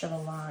harsh of a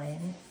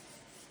line.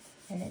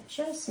 And it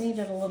just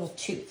needed a little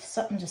tooth,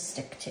 something to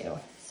stick to,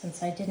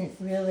 since I didn't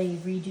really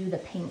redo the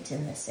paint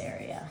in this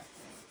area.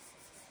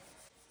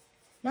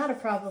 Not a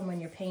problem when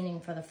you're painting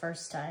for the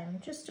first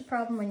time, just a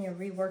problem when you're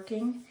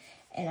reworking,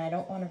 and I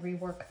don't want to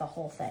rework the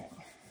whole thing.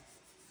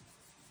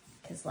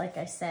 Because like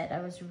I said, I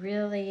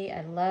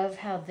love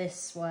how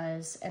this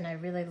was, and I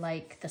really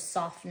like the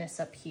softness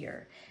up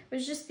here. It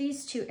was just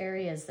these two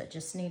areas that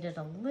just needed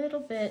a little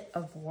bit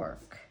of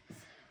work,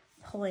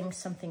 pulling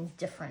something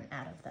different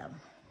out of them.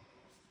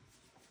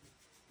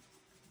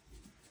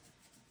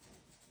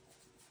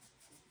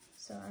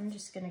 So I'm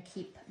just gonna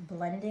keep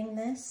blending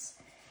this,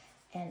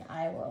 and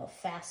I will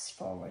fast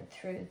forward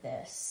through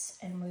this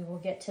and we will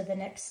get to the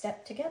next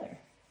step together.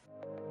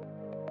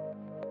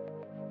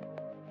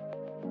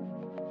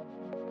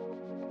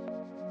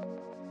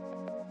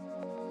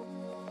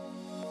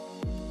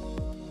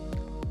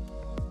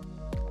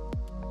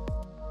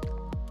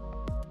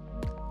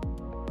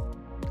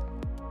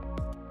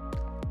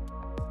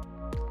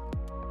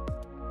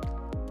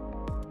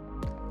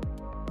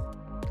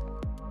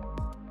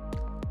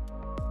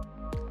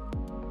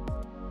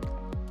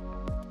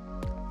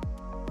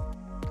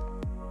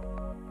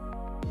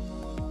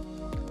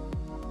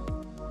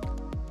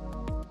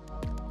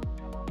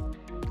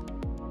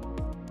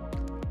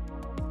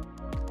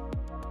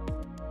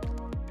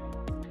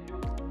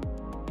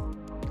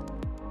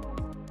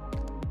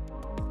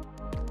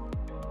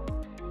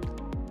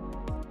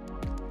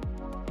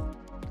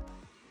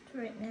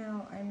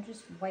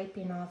 just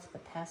wiping off the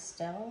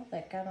pastel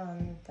that got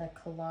on the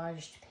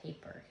collaged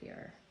paper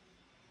here.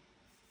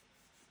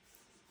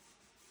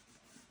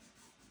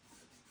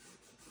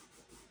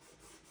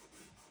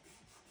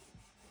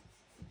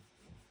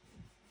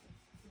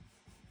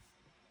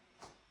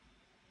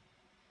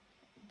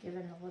 Give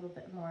it a little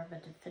bit more of a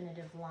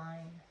definitive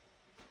line.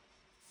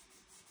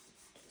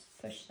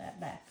 Just push that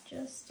back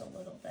just a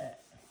little bit.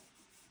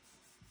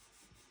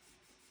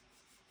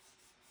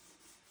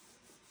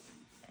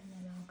 And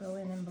then I'll go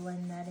in and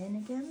blend that in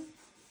again.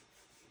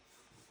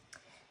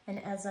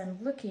 And as I'm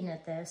looking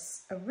at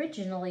this,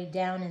 originally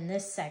down in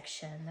this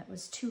section that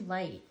was too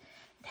light,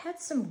 it had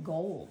some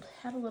gold,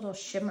 had a little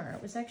shimmer.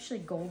 It was actually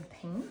gold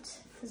paint,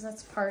 because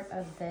that's part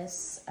of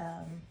this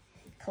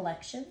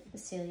collection, the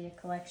Celia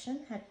collection,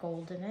 had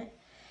gold in it.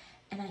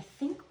 And I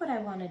think what I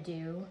want to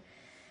do,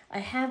 I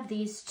have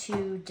these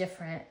two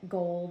different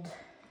gold,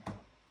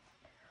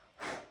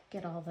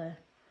 get all the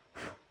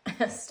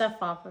stuff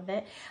off of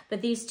it,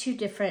 but these two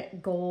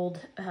different gold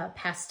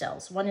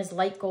pastels. One is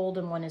light gold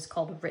and one is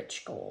called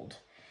rich gold.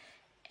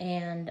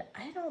 And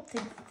I don't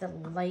think the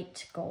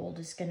light gold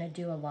is going to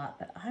do a lot,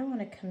 but I want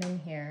to come in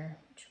here,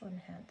 which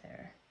one had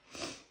there?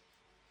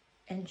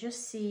 And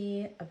just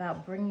see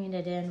about bringing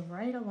it in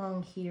right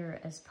along here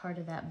as part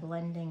of that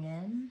blending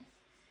in,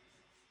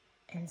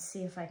 and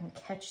see if I can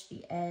catch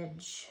the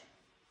edge.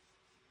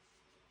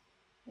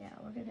 Yeah,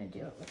 we're gonna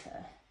do it with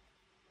a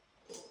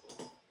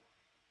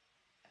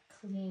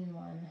clean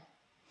one.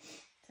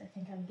 So I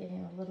think I'm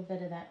getting a little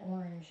bit of that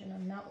orange, and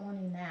I'm not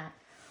wanting that.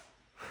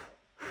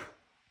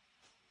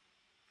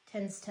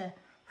 Tends to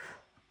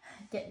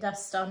get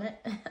dust on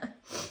it,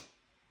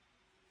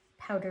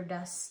 powder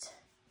dust.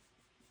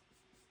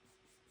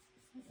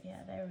 Yeah,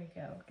 there we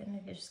go. I'm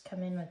gonna just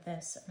come in with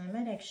this, and I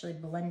might actually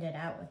blend it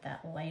out with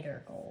that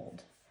lighter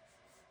gold.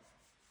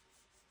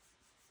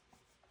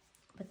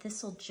 But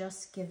this will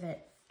just give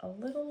it a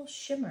little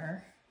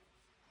shimmer.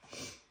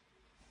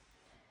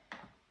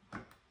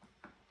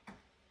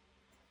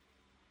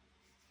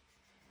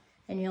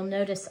 And you'll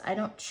notice I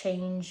don't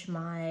change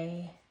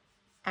my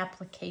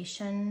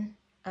application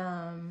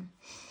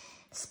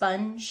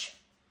sponge.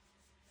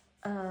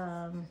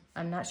 I'm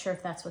not sure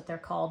if that's what they're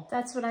called.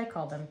 That's what I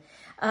call them.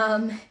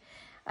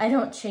 I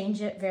don't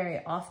change it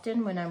very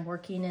often when I'm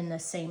working in the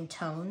same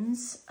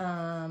tones.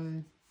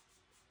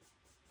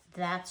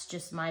 That's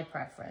just my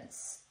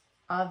preference.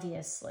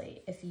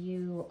 Obviously, if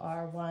you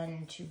are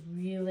one to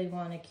really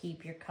want to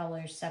keep your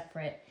colors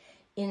separate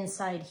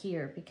inside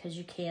here because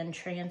you can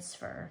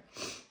transfer,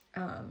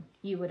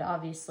 you would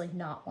obviously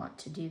not want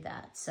to do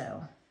that.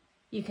 So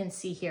you can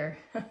see here,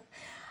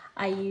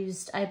 I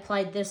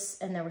applied this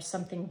and there was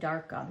something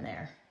dark on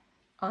there,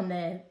 on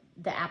the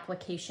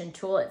application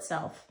tool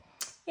itself.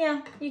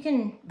 Yeah, you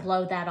can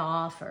blow that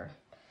off or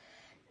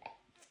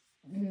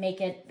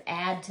make it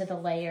add to the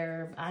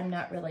layer. I'm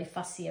not really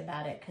fussy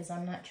about it because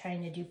I'm not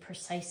trying to do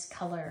precise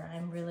color.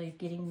 I'm really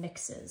getting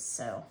mixes.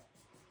 So,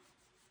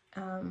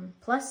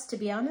 plus, to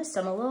be honest,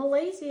 I'm a little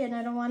lazy and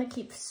I don't want to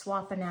keep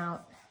swapping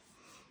out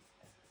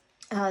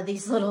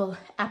these little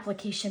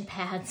application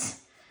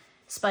pads,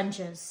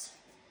 sponges.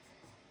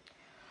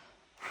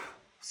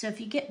 So if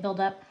you get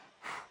buildup,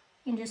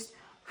 you can just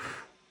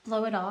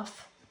blow it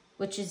off,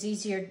 which is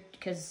easier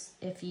because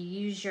if you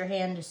use your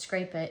hand to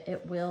scrape it,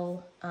 it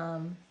will,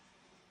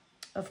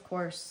 of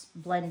course,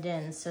 blend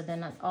in. So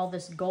then all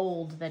this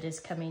gold that is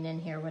coming in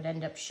here would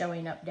end up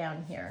showing up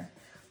down here,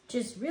 which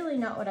is really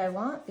not what I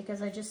want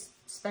because I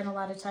just spent a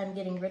lot of time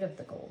getting rid of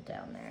the gold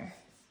down there.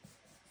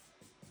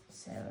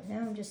 So now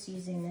I'm just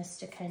using this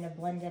to kind of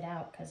blend it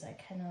out because I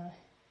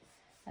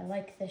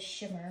like this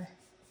shimmer,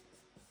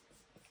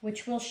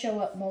 which will show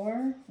up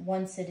more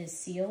once it is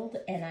sealed,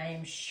 and I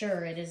am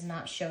sure it is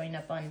not showing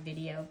up on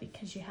video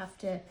because you have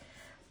to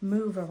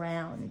move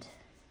around.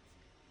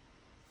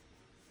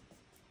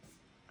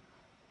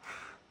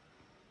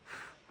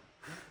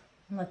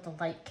 And let the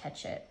light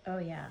catch it. Oh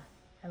yeah,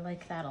 I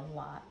like that a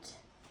lot.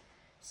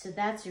 So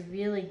that's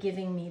really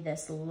giving me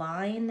this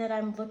line that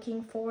I'm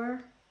looking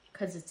for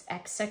because it's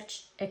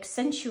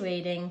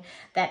accentuating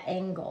that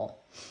angle.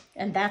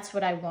 And that's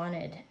what I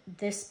wanted.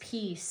 This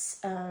piece,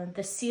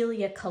 the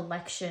Celia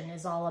collection,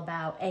 is all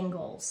about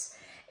angles.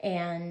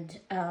 And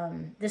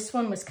this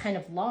one was kind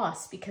of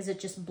lost because it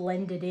just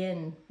blended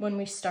in when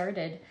we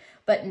started.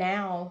 But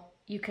now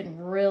you can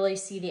really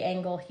see the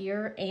angle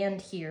here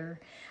and here.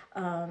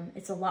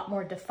 It's a lot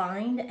more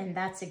defined, and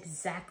that's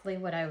exactly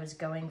what I was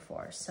going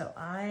for. So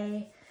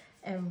I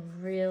am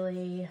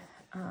really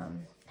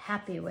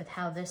happy with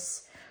how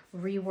this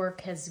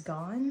rework has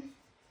gone.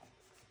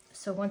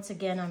 So once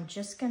again, I'm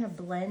just gonna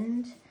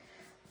blend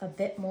a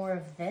bit more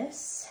of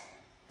this.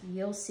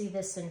 You'll see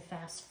this in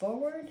fast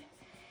forward,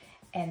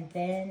 and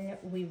then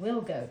we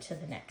will go to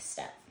the next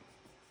step.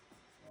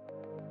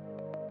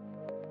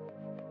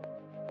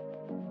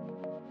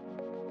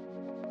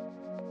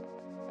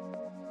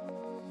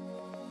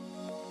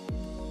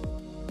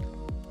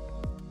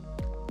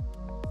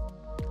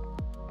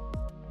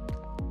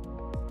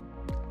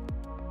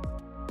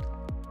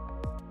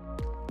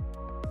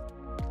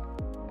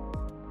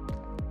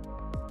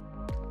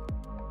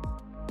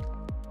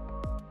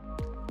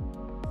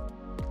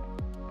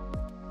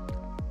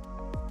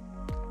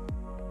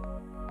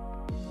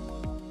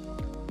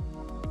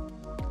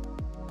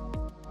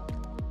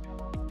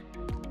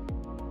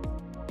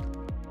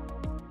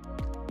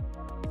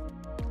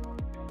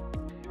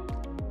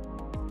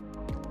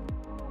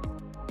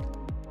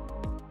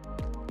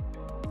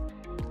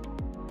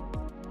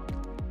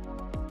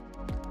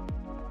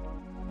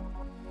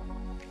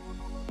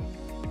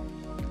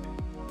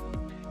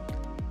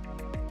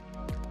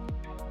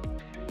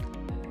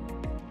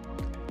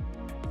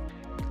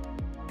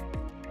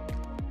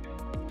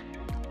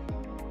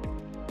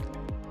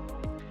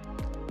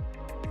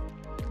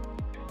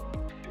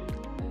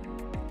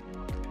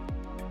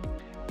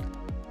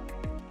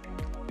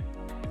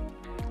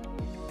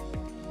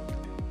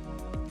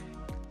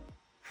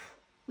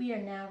 We are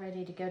now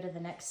ready to go to the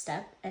next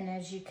step, and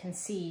as you can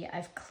see,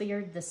 I've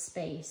cleared the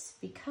space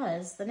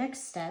because the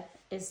next step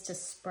is to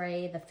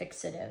spray the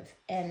fixative,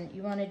 and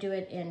you want to do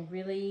it in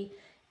really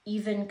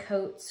even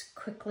coats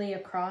quickly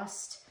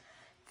across,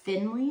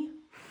 thinly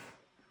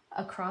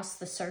across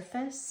the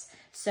surface.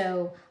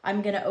 So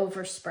I'm going to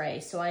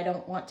overspray, so I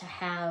don't want to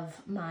have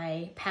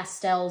my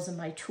pastels and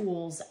my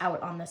tools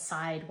out on the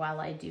side while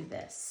I do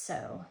this.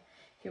 So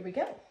here we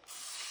go.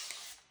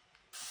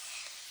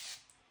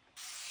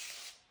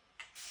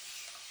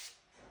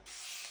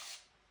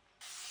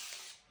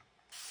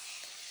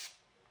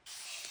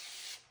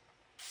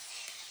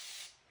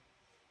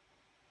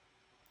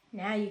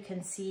 Now you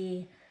can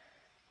see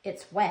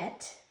it's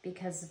wet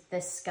because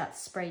this got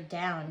sprayed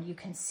down. You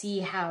can see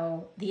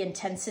how the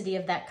intensity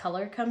of that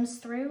color comes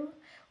through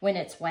when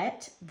it's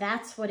wet.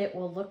 That's what it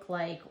will look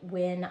like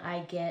when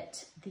I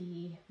get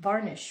the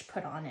varnish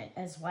put on it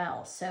as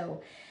well.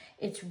 So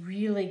it's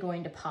really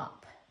going to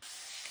pop.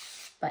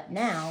 But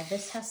now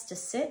this has to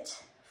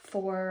sit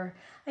for,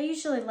 I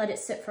usually let it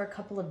sit for a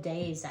couple of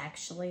days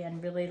actually,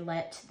 and really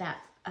let that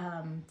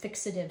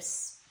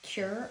fixative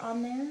cure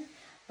on there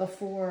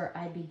before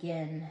I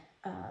begin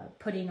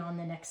putting on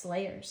the next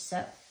layers.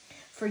 So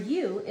for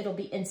you, it'll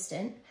be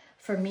instant.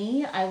 For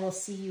me, I will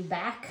see you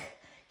back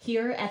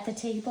here at the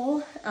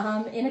table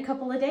in a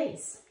couple of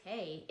days.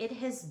 Okay, it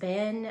has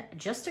been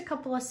just a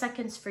couple of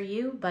seconds for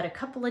you, but a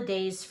couple of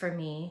days for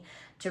me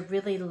to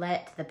really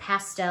let the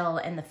pastel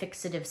and the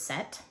fixative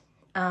set.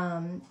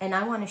 And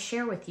I want to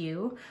share with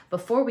you,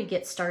 before we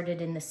get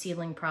started in the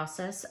sealing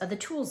process, the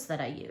tools that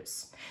I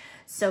use.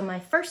 So my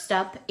first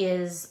up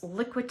is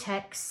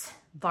Liquitex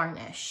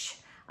varnish.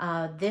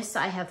 This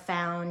I have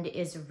found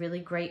is a really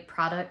great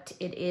product.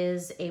 It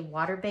is a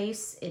water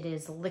base, it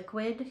is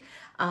liquid,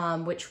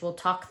 which we'll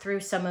talk through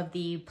some of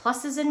the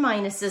pluses and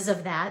minuses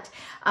of that.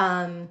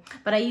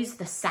 But I use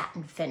the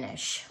satin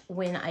finish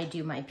when I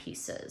do my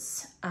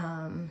pieces.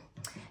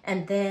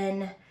 And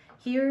then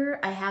here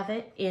I have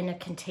it in a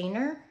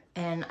container,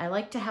 and I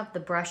like to have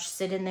the brush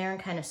sit in there and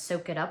kind of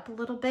soak it up a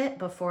little bit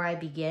before I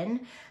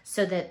begin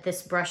so that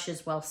this brush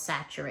is well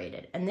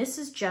saturated. And this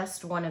is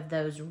just one of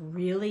those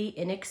really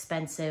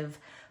inexpensive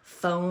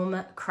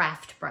foam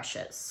craft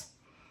brushes.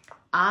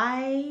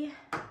 I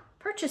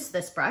purchased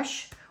this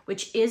brush,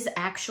 which is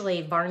actually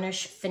a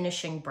varnish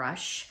finishing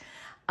brush,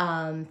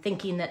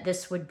 thinking that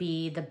this would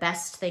be the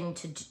best thing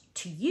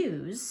to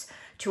use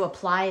to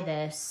apply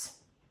this.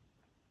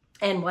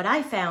 And what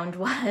I found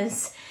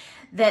was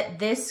that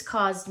this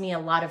caused me a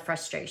lot of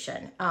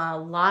frustration. A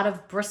lot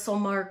of bristle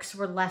marks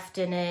were left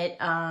in it.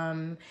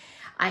 I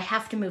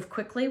have to move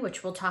quickly,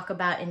 which we'll talk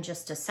about in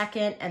just a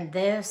second. And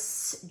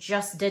this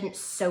just didn't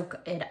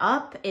soak it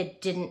up. It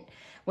didn't,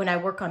 when I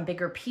work on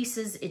bigger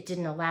pieces, it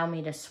didn't allow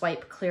me to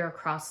swipe clear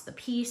across the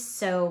piece.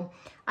 So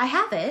I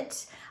have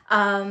it,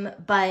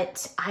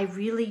 but I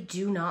really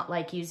do not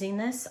like using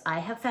this. I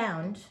have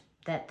found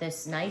that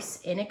this nice,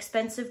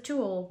 inexpensive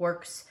tool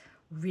works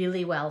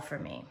really well for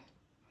me.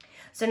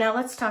 So now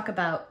let's talk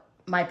about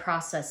my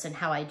process and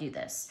how I do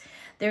this.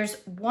 There's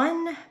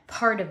one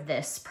part of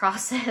this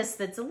process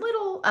that's a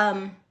little,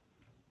 I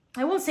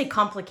won't say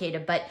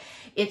complicated, but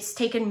it's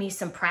taken me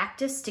some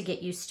practice to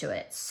get used to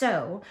it.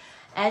 So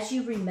as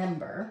you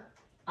remember,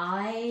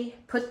 I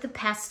put the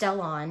pastel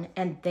on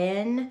and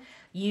then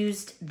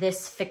used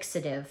this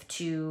fixative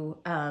to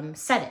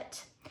set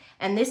it.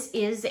 And this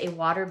is a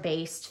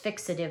water-based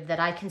fixative that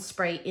I can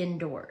spray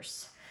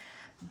indoors.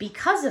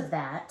 Because of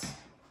that,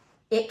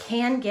 it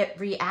can get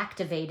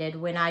reactivated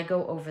when I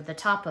go over the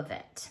top of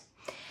it.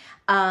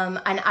 And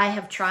I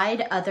have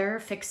tried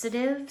other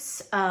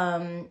fixatives,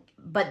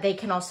 but they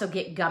can also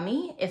get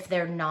gummy if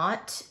they're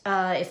not,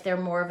 if they're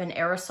more of an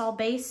aerosol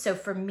base. So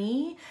for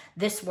me,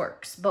 this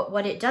works. But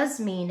what it does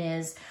mean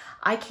is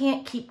I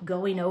can't keep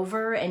going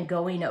over and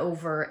going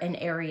over an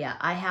area.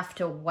 I have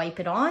to wipe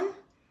it on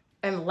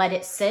and let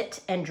it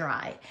sit and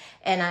dry.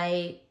 And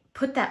I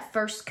put that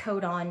first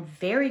coat on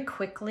very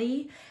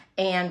quickly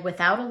and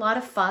without a lot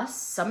of fuss.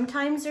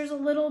 Sometimes there's a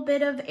little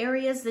bit of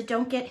areas that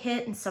don't get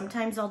hit, and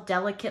sometimes I'll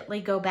delicately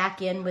go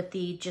back in with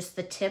just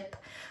the tip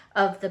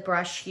of the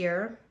brush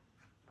here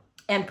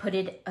and put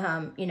it,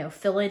 you know,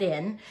 fill it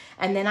in.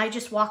 And then I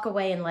just walk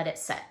away and let it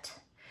set.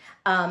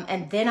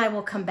 And then I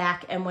will come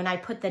back, and when I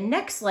put the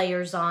next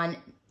layers on,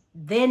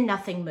 then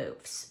nothing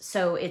moves.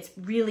 So it's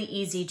really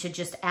easy to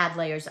just add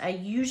layers. I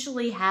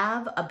usually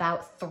have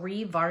about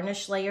 3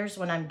 varnish layers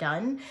when I'm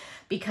done,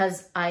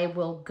 because I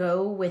will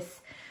go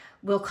with,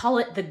 we'll call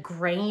it the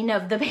grain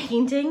of the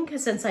painting,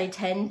 since I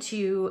tend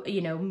to,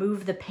 you know,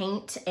 move the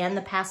paint and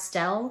the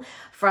pastel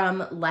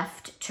from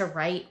left to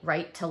right,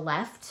 right to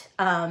left.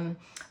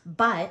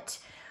 But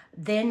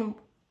then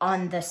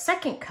on the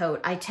second coat,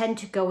 I tend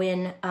to go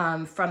in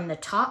from the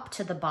top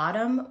to the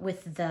bottom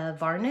with the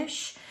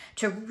varnish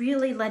to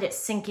really let it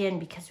sink in,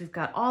 because we've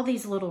got all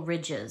these little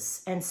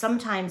ridges. And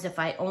sometimes if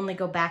I only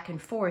go back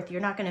and forth, you're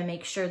not going to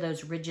make sure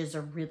those ridges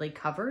are really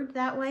covered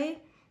that way.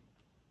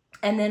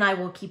 And then I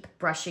will keep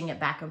brushing it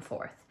back and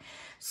forth.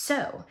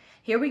 So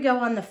here we go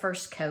on the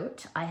first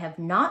coat. I have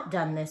not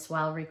done this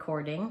while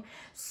recording,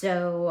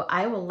 so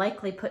I will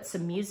likely put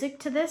some music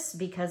to this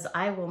because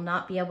I will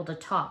not be able to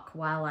talk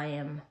while I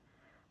am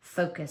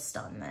focused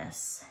on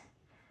this.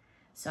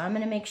 So I'm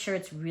gonna make sure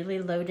it's really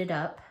loaded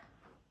up.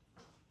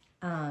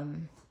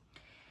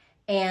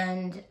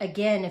 And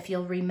again, if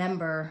you'll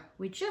remember,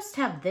 we just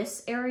have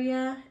this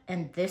area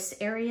and this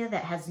area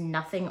that has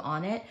nothing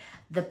on it.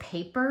 The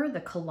paper,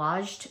 the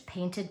collaged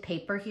painted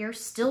paper here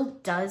still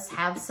does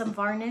have some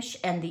varnish,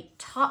 and the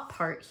top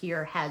part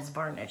here has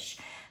varnish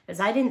because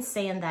I didn't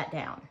sand that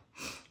down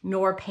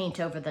nor paint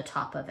over the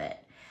top of it.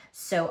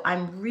 So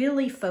I'm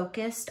really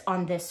focused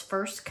on this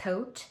first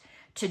coat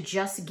to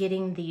just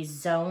getting these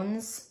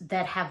zones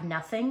that have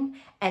nothing.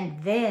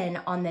 And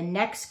then on the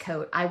next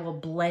coat, I will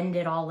blend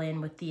it all in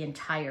with the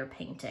entire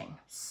painting.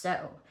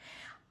 So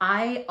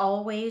I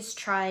always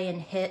try and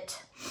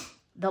hit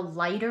the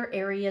lighter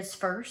areas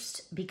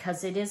first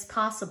because it is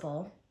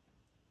possible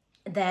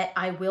that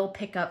I will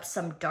pick up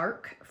some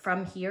dark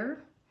from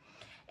here.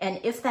 And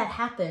if that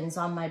happens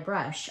on my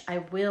brush, I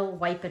will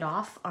wipe it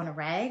off on a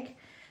rag.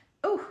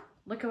 Oh,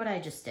 look at what I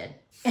just did.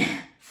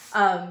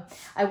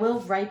 I will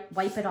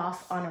wipe it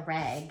off on a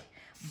rag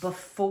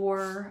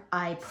before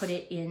I put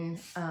it in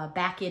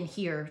back in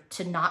here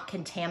to not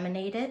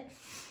contaminate it.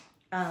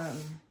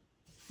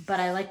 But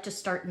I like to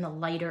start in the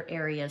lighter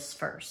areas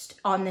first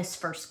on this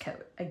first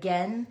coat.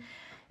 Again,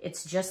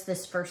 it's just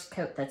this first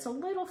coat that's a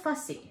little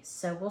fussy.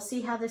 So we'll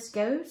see how this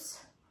goes.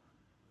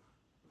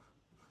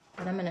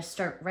 But I'm gonna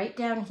start right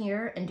down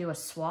here and do a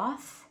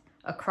swath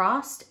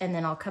across, and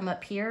then I'll come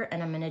up here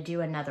and I'm gonna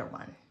do another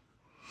one.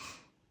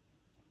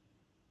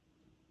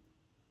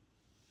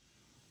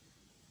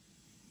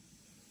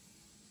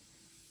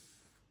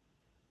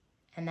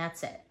 And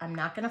that's it. I'm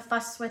not gonna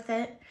fuss with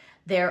it.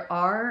 There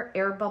are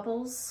air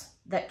bubbles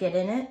that get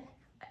in it.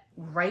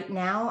 Right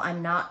now,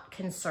 I'm not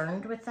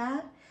concerned with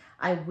that.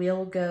 I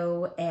will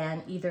go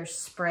and either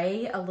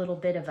spray a little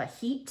bit of a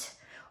heat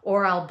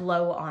or I'll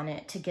blow on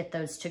it to get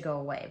those to go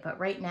away. But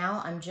right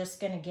now, I'm just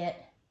gonna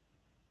get,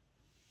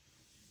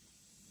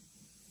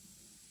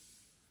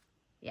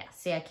 yeah,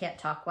 see, I can't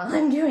talk while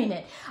I'm doing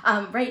it.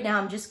 Right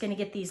now, I'm just gonna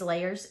get these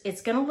layers.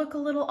 It's gonna look a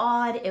little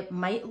odd. It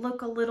might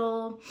look a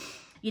little,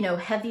 you know,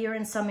 heavier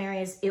in some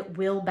areas. It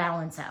will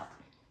balance out.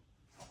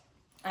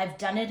 I've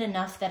done it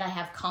enough that I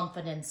have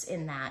confidence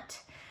in that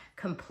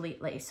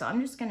completely. So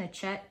I'm just gonna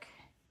check.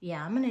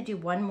 Yeah, I'm gonna do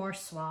one more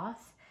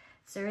swath.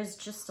 So there is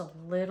just a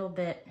little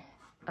bit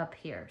up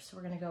here. So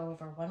we're gonna go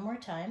over one more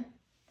time.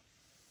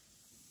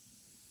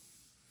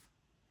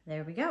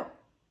 There we go.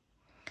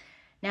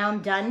 Now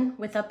I'm done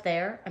with up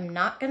there. I'm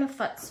not gonna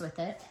futz with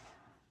it.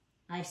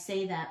 I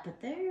say that, but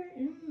there,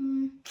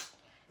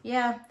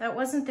 yeah, that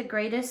wasn't the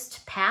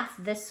greatest path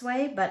this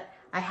way, but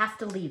I have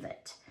to leave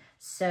it.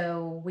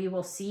 So we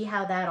will see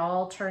how that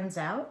all turns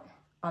out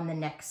on the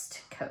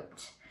next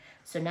coat.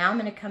 So now I'm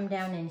gonna come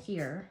down in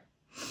here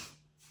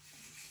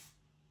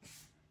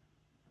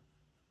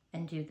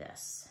and do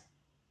this.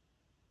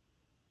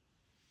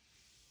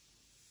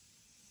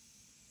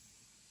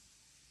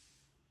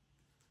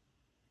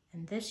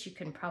 And this you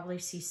can probably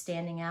see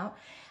standing out.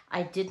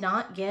 I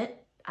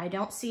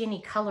don't see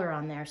any color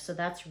on there, so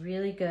that's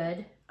really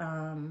good.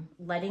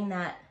 Letting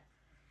that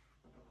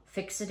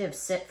fixative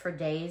sit for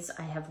days,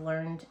 I have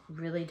learned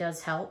really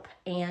does help,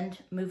 and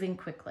moving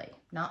quickly,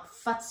 not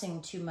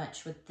futzing too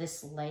much with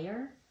this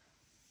layer.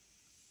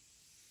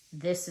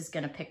 This is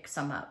gonna pick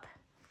some up.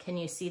 Can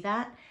you see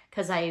that?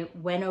 Because I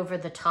went over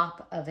the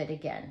top of it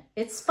again.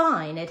 It's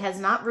fine, it has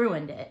not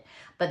ruined it,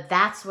 but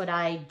that's what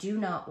I do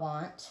not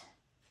want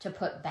to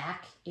put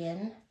back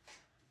in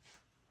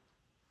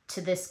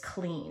to this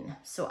clean.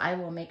 So I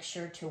will make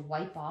sure to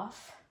wipe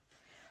off.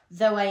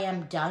 Though I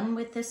am done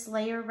with this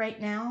layer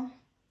right now,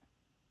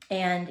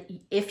 and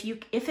if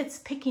it's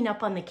picking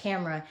up on the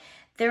camera,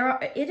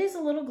 it is a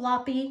little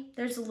gloppy.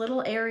 There's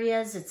little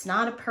areas. It's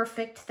not a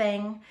perfect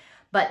thing,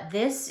 but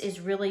this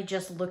is really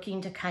just looking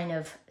to kind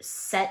of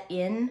set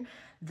in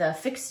the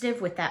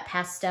fixative with that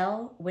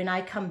pastel. When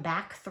I come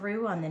back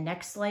through on the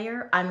next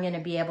layer, I'm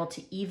gonna be able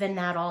to even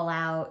that all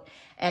out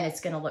and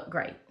it's gonna look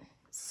great.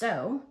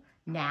 So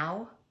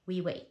now we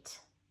wait.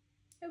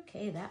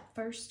 Okay, that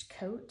first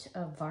coat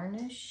of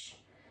varnish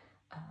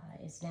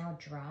is now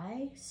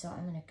dry. So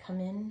I'm gonna come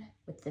in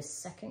with this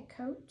second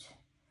coat.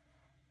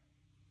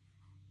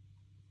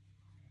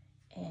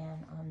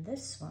 And on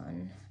this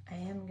one, I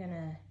am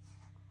gonna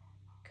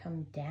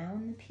come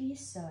down the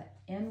piece. So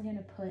I am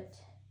gonna put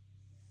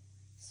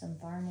some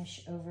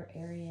varnish over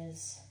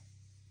areas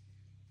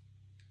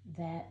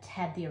that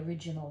had the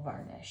original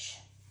varnish.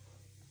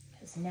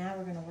 Because now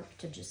we're gonna work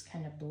to just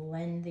kind of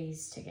blend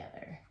these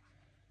together.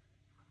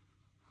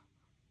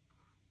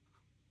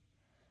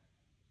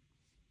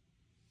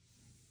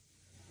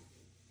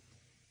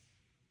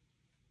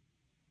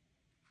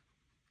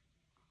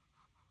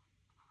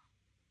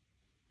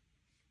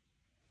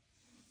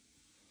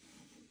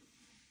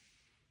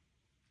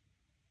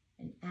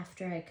 And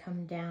after I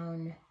come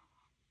down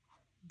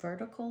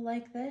vertical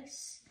like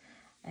this,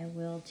 I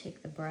will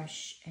take the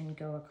brush and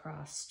go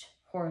across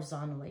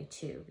horizontally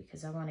too,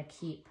 because I want to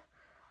keep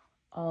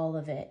all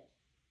of it,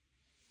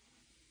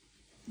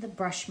 the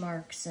brush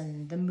marks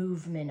and the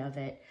movement of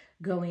it,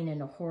 going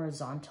in a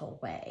horizontal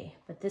way.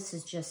 But this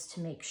is just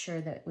to make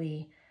sure that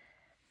we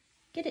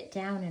get it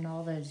down in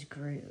all those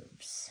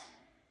grooves.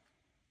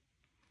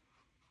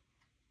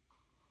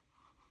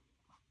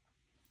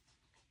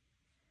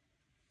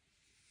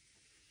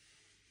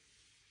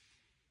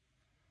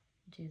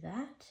 Do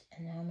that,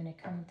 and now I'm going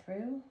to come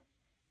through,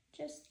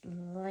 just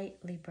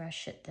lightly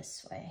brush it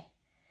this way.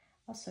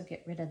 Also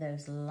get rid of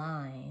those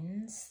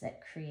lines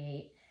that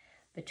create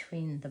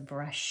between the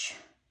brush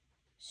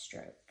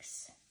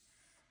strokes.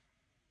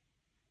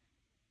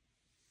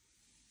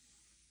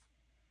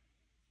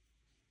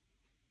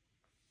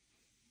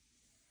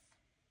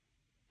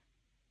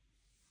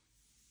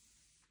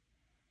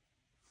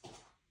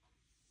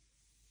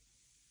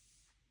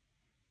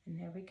 And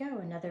there we go,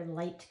 another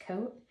light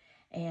coat.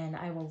 And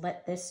I will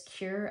let this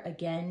cure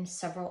again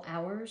several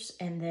hours,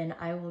 and then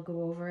I will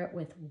go over it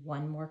with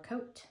one more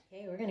coat.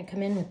 Okay, we're gonna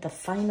come in with the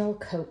final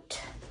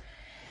coat.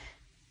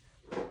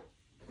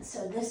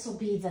 So this will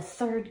be the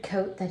third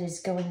coat that is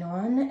going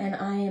on, and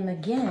I am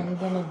again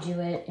gonna do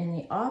it in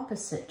the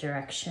opposite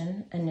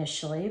direction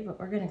initially, but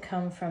we're gonna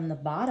come from the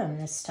bottom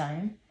this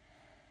time.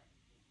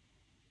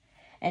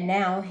 And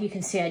now you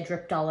can see I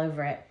dripped all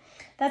over it.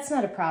 That's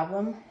not a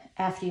problem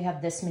after you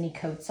have this many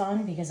coats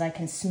on, because I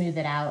can smooth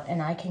it out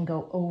and I can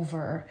go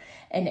over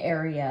an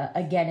area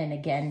again and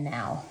again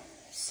now.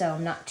 So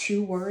I'm not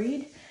too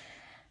worried,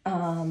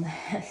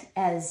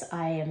 as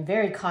I am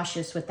very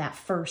cautious with that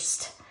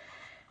first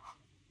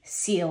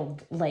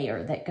sealed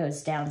layer that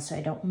goes down, so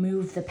I don't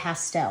move the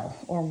pastel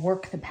or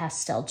work the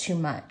pastel too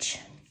much.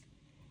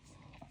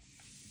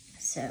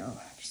 So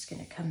I'm just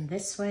gonna come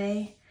this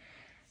way,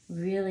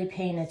 really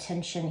paying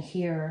attention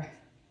here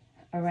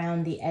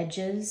around the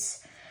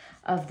edges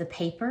of the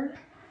paper,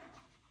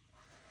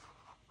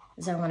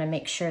 because I want to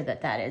make sure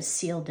that that is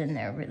sealed in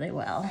there really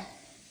well.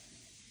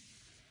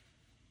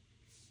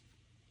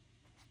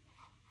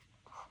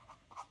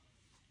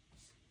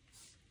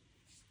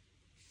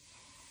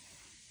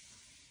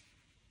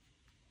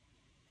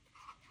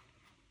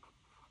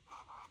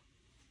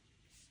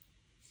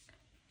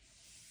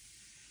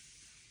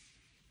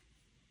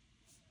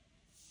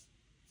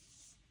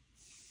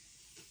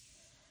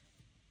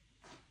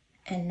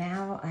 And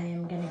now I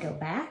am going to go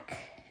back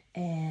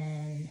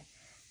and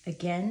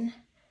again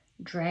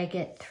drag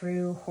it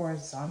through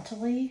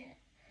horizontally,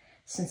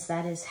 since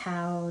that is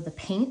how the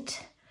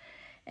paint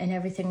and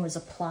everything was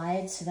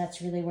applied. So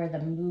that's really where the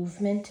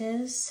movement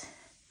is.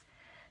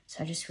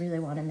 So I just really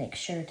want to make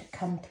sure to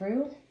come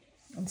through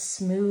and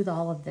smooth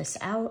all of this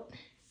out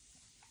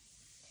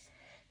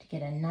to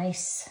get a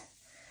nice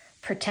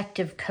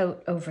protective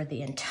coat over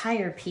the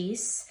entire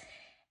piece.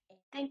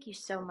 Thank you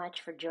so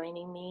much for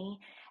joining me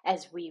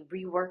as we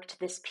reworked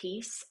this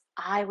piece.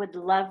 I would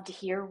love to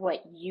hear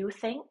what you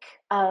think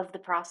of the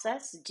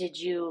process. Did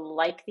you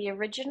like the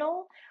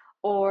original,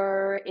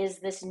 or is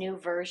this new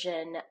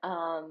version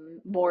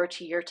more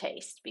to your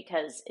taste?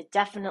 Because it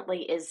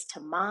definitely is to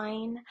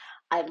mine.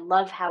 I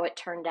love how it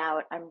turned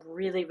out. I'm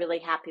really, really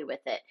happy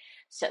with it.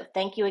 So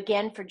thank you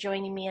again for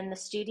joining me in the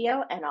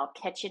studio, and I'll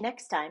catch you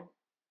next time.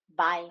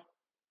 Bye.